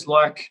always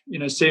like,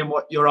 seeing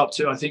what you're up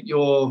to. I think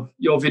your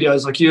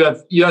videos, like you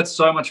add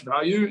so much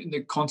value in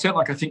the content.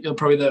 Like I think you're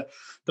probably the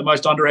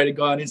most underrated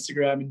guy on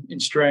Instagram in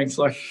strength.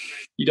 Like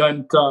you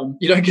don't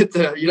get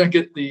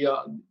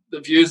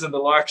the views and the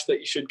likes that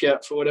you should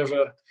get for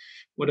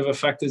whatever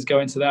factors go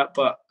into that.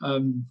 But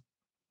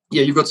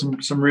you've got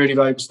some really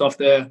valuable stuff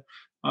there.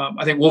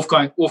 I think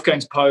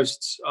Wolfgang's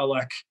posts are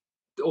like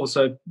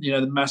also,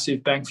 the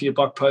massive bang for your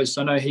buck posts.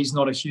 I know he's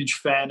not a huge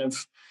fan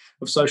of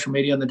social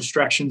media and the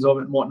distractions of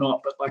it and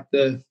whatnot, but like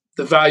the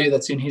value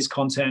that's in his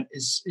content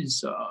is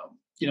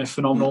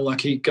phenomenal.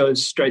 Like he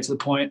goes straight to the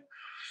point.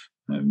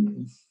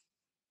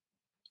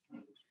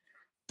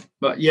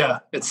 But yeah,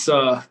 it's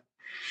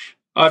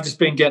I've just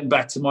been getting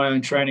back to my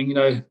own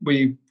training.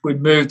 We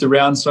moved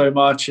around so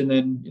much, and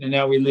then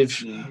now we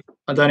live. Yeah.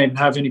 I don't even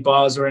have any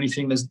bars or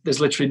anything.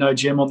 There's literally no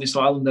gym on this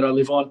island that I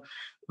live on.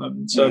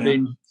 I've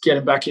been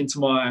getting back into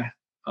my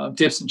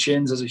dips and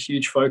chins as a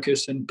huge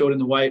focus, and building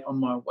the weight on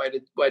my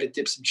weighted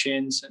dips and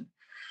chins.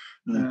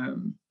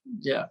 And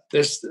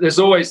there's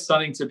always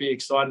something to be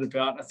excited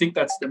about. I think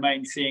that's the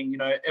main thing.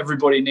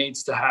 Everybody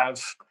needs to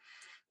have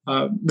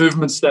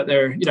movements that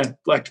they're,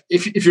 like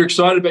if you're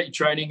excited about your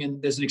training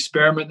and there's an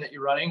experiment that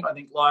you're running, I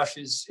think life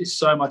is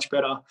so much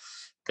better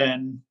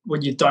than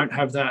when you don't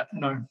have that.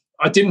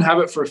 I didn't have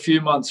it for a few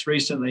months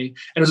recently,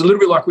 and it was a little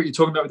bit like what you're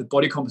talking about with the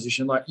body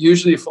composition. Like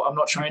usually if I'm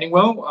not training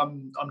well,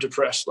 I'm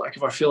depressed. Like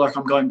if I feel like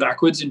I'm going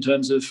backwards in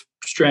terms of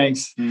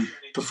strength,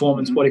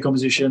 performance, body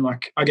composition,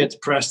 like I get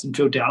depressed and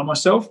feel down on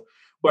myself.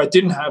 Where I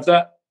didn't have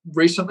that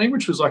recently,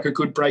 which was like a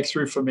good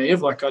breakthrough for me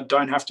of like I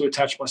don't have to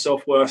attach my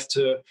self-worth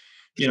to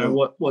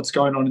what's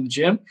going on in the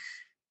gym.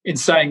 In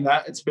saying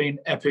that, it's been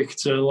epic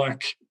to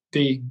like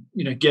be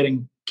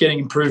getting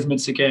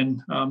improvements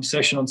again,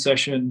 session on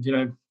session,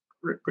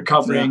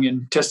 recovering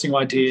and testing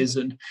ideas.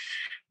 And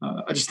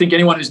I just think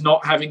anyone who's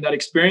not having that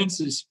experience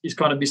is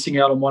kind of missing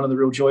out on one of the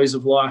real joys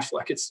of life.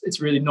 Like it's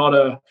really not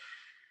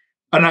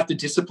I don't have to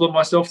discipline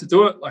myself to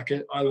do it. Like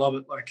I love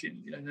it. Like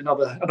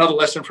another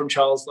lesson from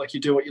Charles, like you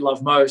do what you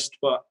love most,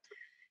 but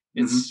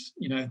it's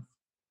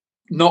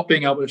not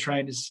being able to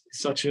train is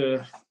such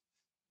a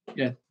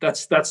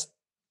that's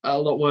a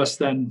lot worse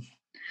than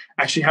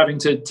actually having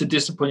to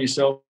discipline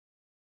yourself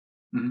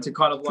to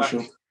kind of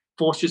like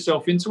force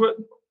yourself into it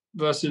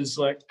versus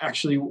like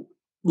actually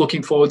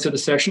looking forward to the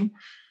session.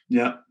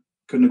 Yeah,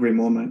 couldn't agree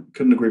more, mate.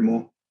 Couldn't agree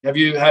more. Have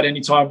you had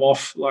any time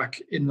off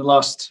like in the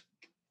last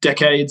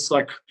decades?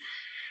 Like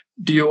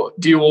do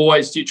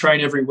you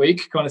train every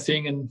week kind of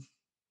thing? And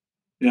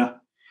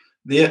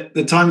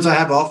the times I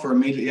have off are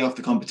immediately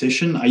after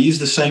competition. I use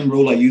the same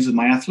rule I use with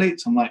my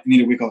athletes. I'm like, you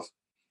need a week off.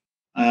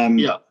 And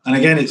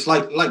again, it's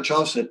like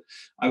Charles said,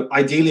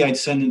 ideally I'd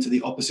send them to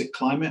the opposite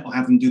climate or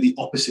have them do the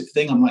opposite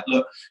thing. I'm like,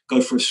 look,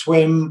 go for a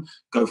swim,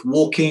 go for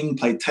walking,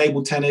 play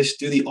table tennis,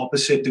 do the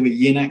opposite, do a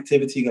yin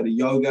activity, go to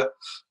yoga.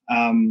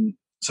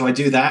 So I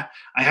do that.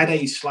 I had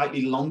a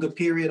slightly longer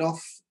period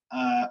off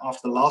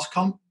after the last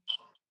comp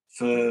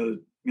for,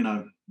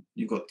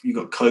 you've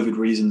got COVID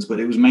reasons,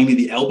 but it was mainly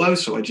the elbow.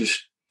 So I just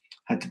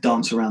had to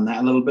dance around that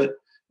a little bit.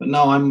 But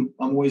no, I'm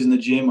always in the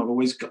gym. I've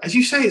always got, as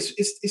you say,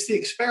 it's the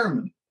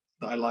experiment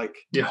that I like.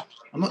 Yeah.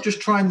 I'm not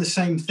just trying the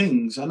same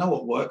ththings. I know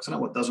what works. I know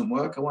what doesn't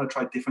work. I want to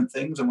try different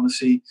things. I want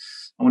to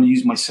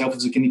use myself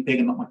as a guinea pig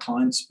and not my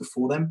clients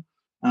before them.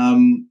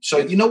 So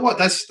you know what?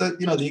 That's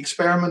the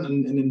experiment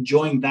and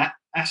enjoying that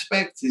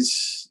aspect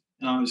is,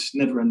 it's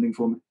never ending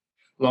for me.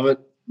 Love it.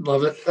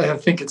 I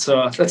think that's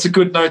a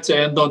good note to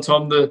end on,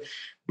 Tom.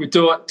 We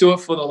do it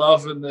for the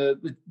love and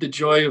the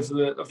joy of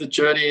the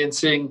journey and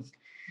seeing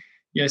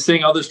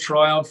others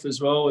triumph as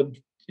well.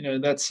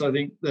 And that's, I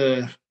think,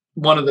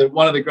 one of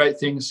the great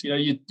things.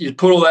 You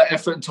put all that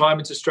effort and time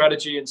into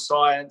strategy and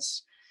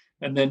science,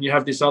 and then you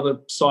have this other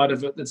side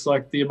of it that's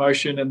like the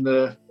emotion and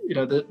the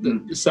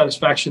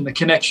satisfaction, the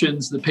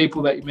connections, the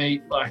people that you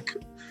meet. Like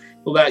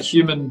all that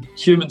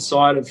human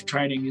side of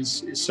training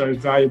is so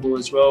valuable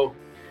as well.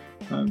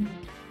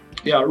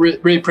 I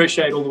really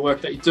appreciate all the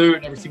work that you do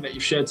and everything that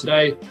you've shared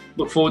today.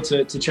 Look forward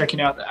to checking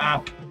out the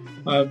app.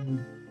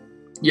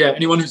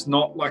 Anyone who's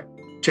not like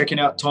checking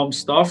out Tom's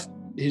stuff,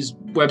 his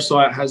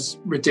website has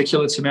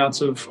ridiculous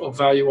amounts of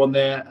value on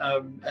there,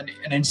 and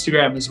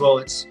Instagram as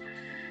well.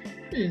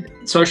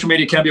 Social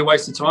media can be a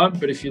waste of time,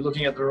 but if you're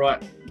looking at the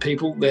right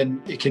people,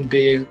 then it can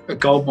be a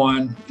gold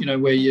mine,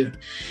 where you're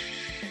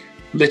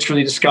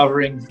literally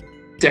discovering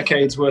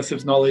decades worth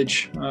of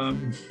knowledge.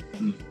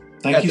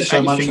 Thank you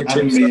so much for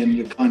having me and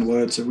your kind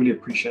words. I really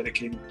appreciate it,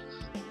 King.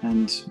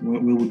 And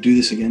we will do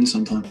this again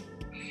sometime.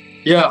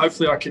 Yeah,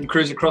 hopefully I can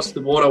cruise across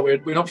the water.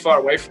 We're not far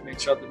away from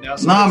each other now.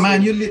 So no,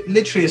 man, you're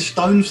literally a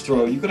stone's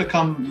throw. You've got to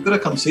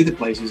come see the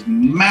place. It's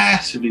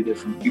massively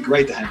different. It'd be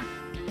great to have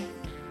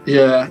you.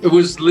 Yeah, it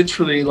was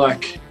literally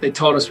like they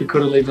told us we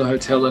couldn't leave the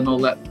hotel and all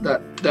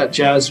that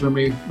jazz when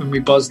we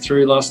buzzed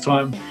through last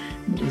time.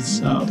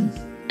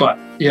 But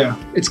yeah,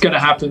 it's going to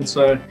happen.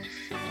 So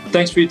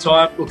thanks for your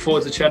time. Look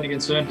forward to chatting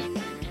again soon.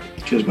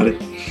 Cheers, buddy.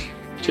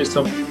 Cheers,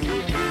 Tom.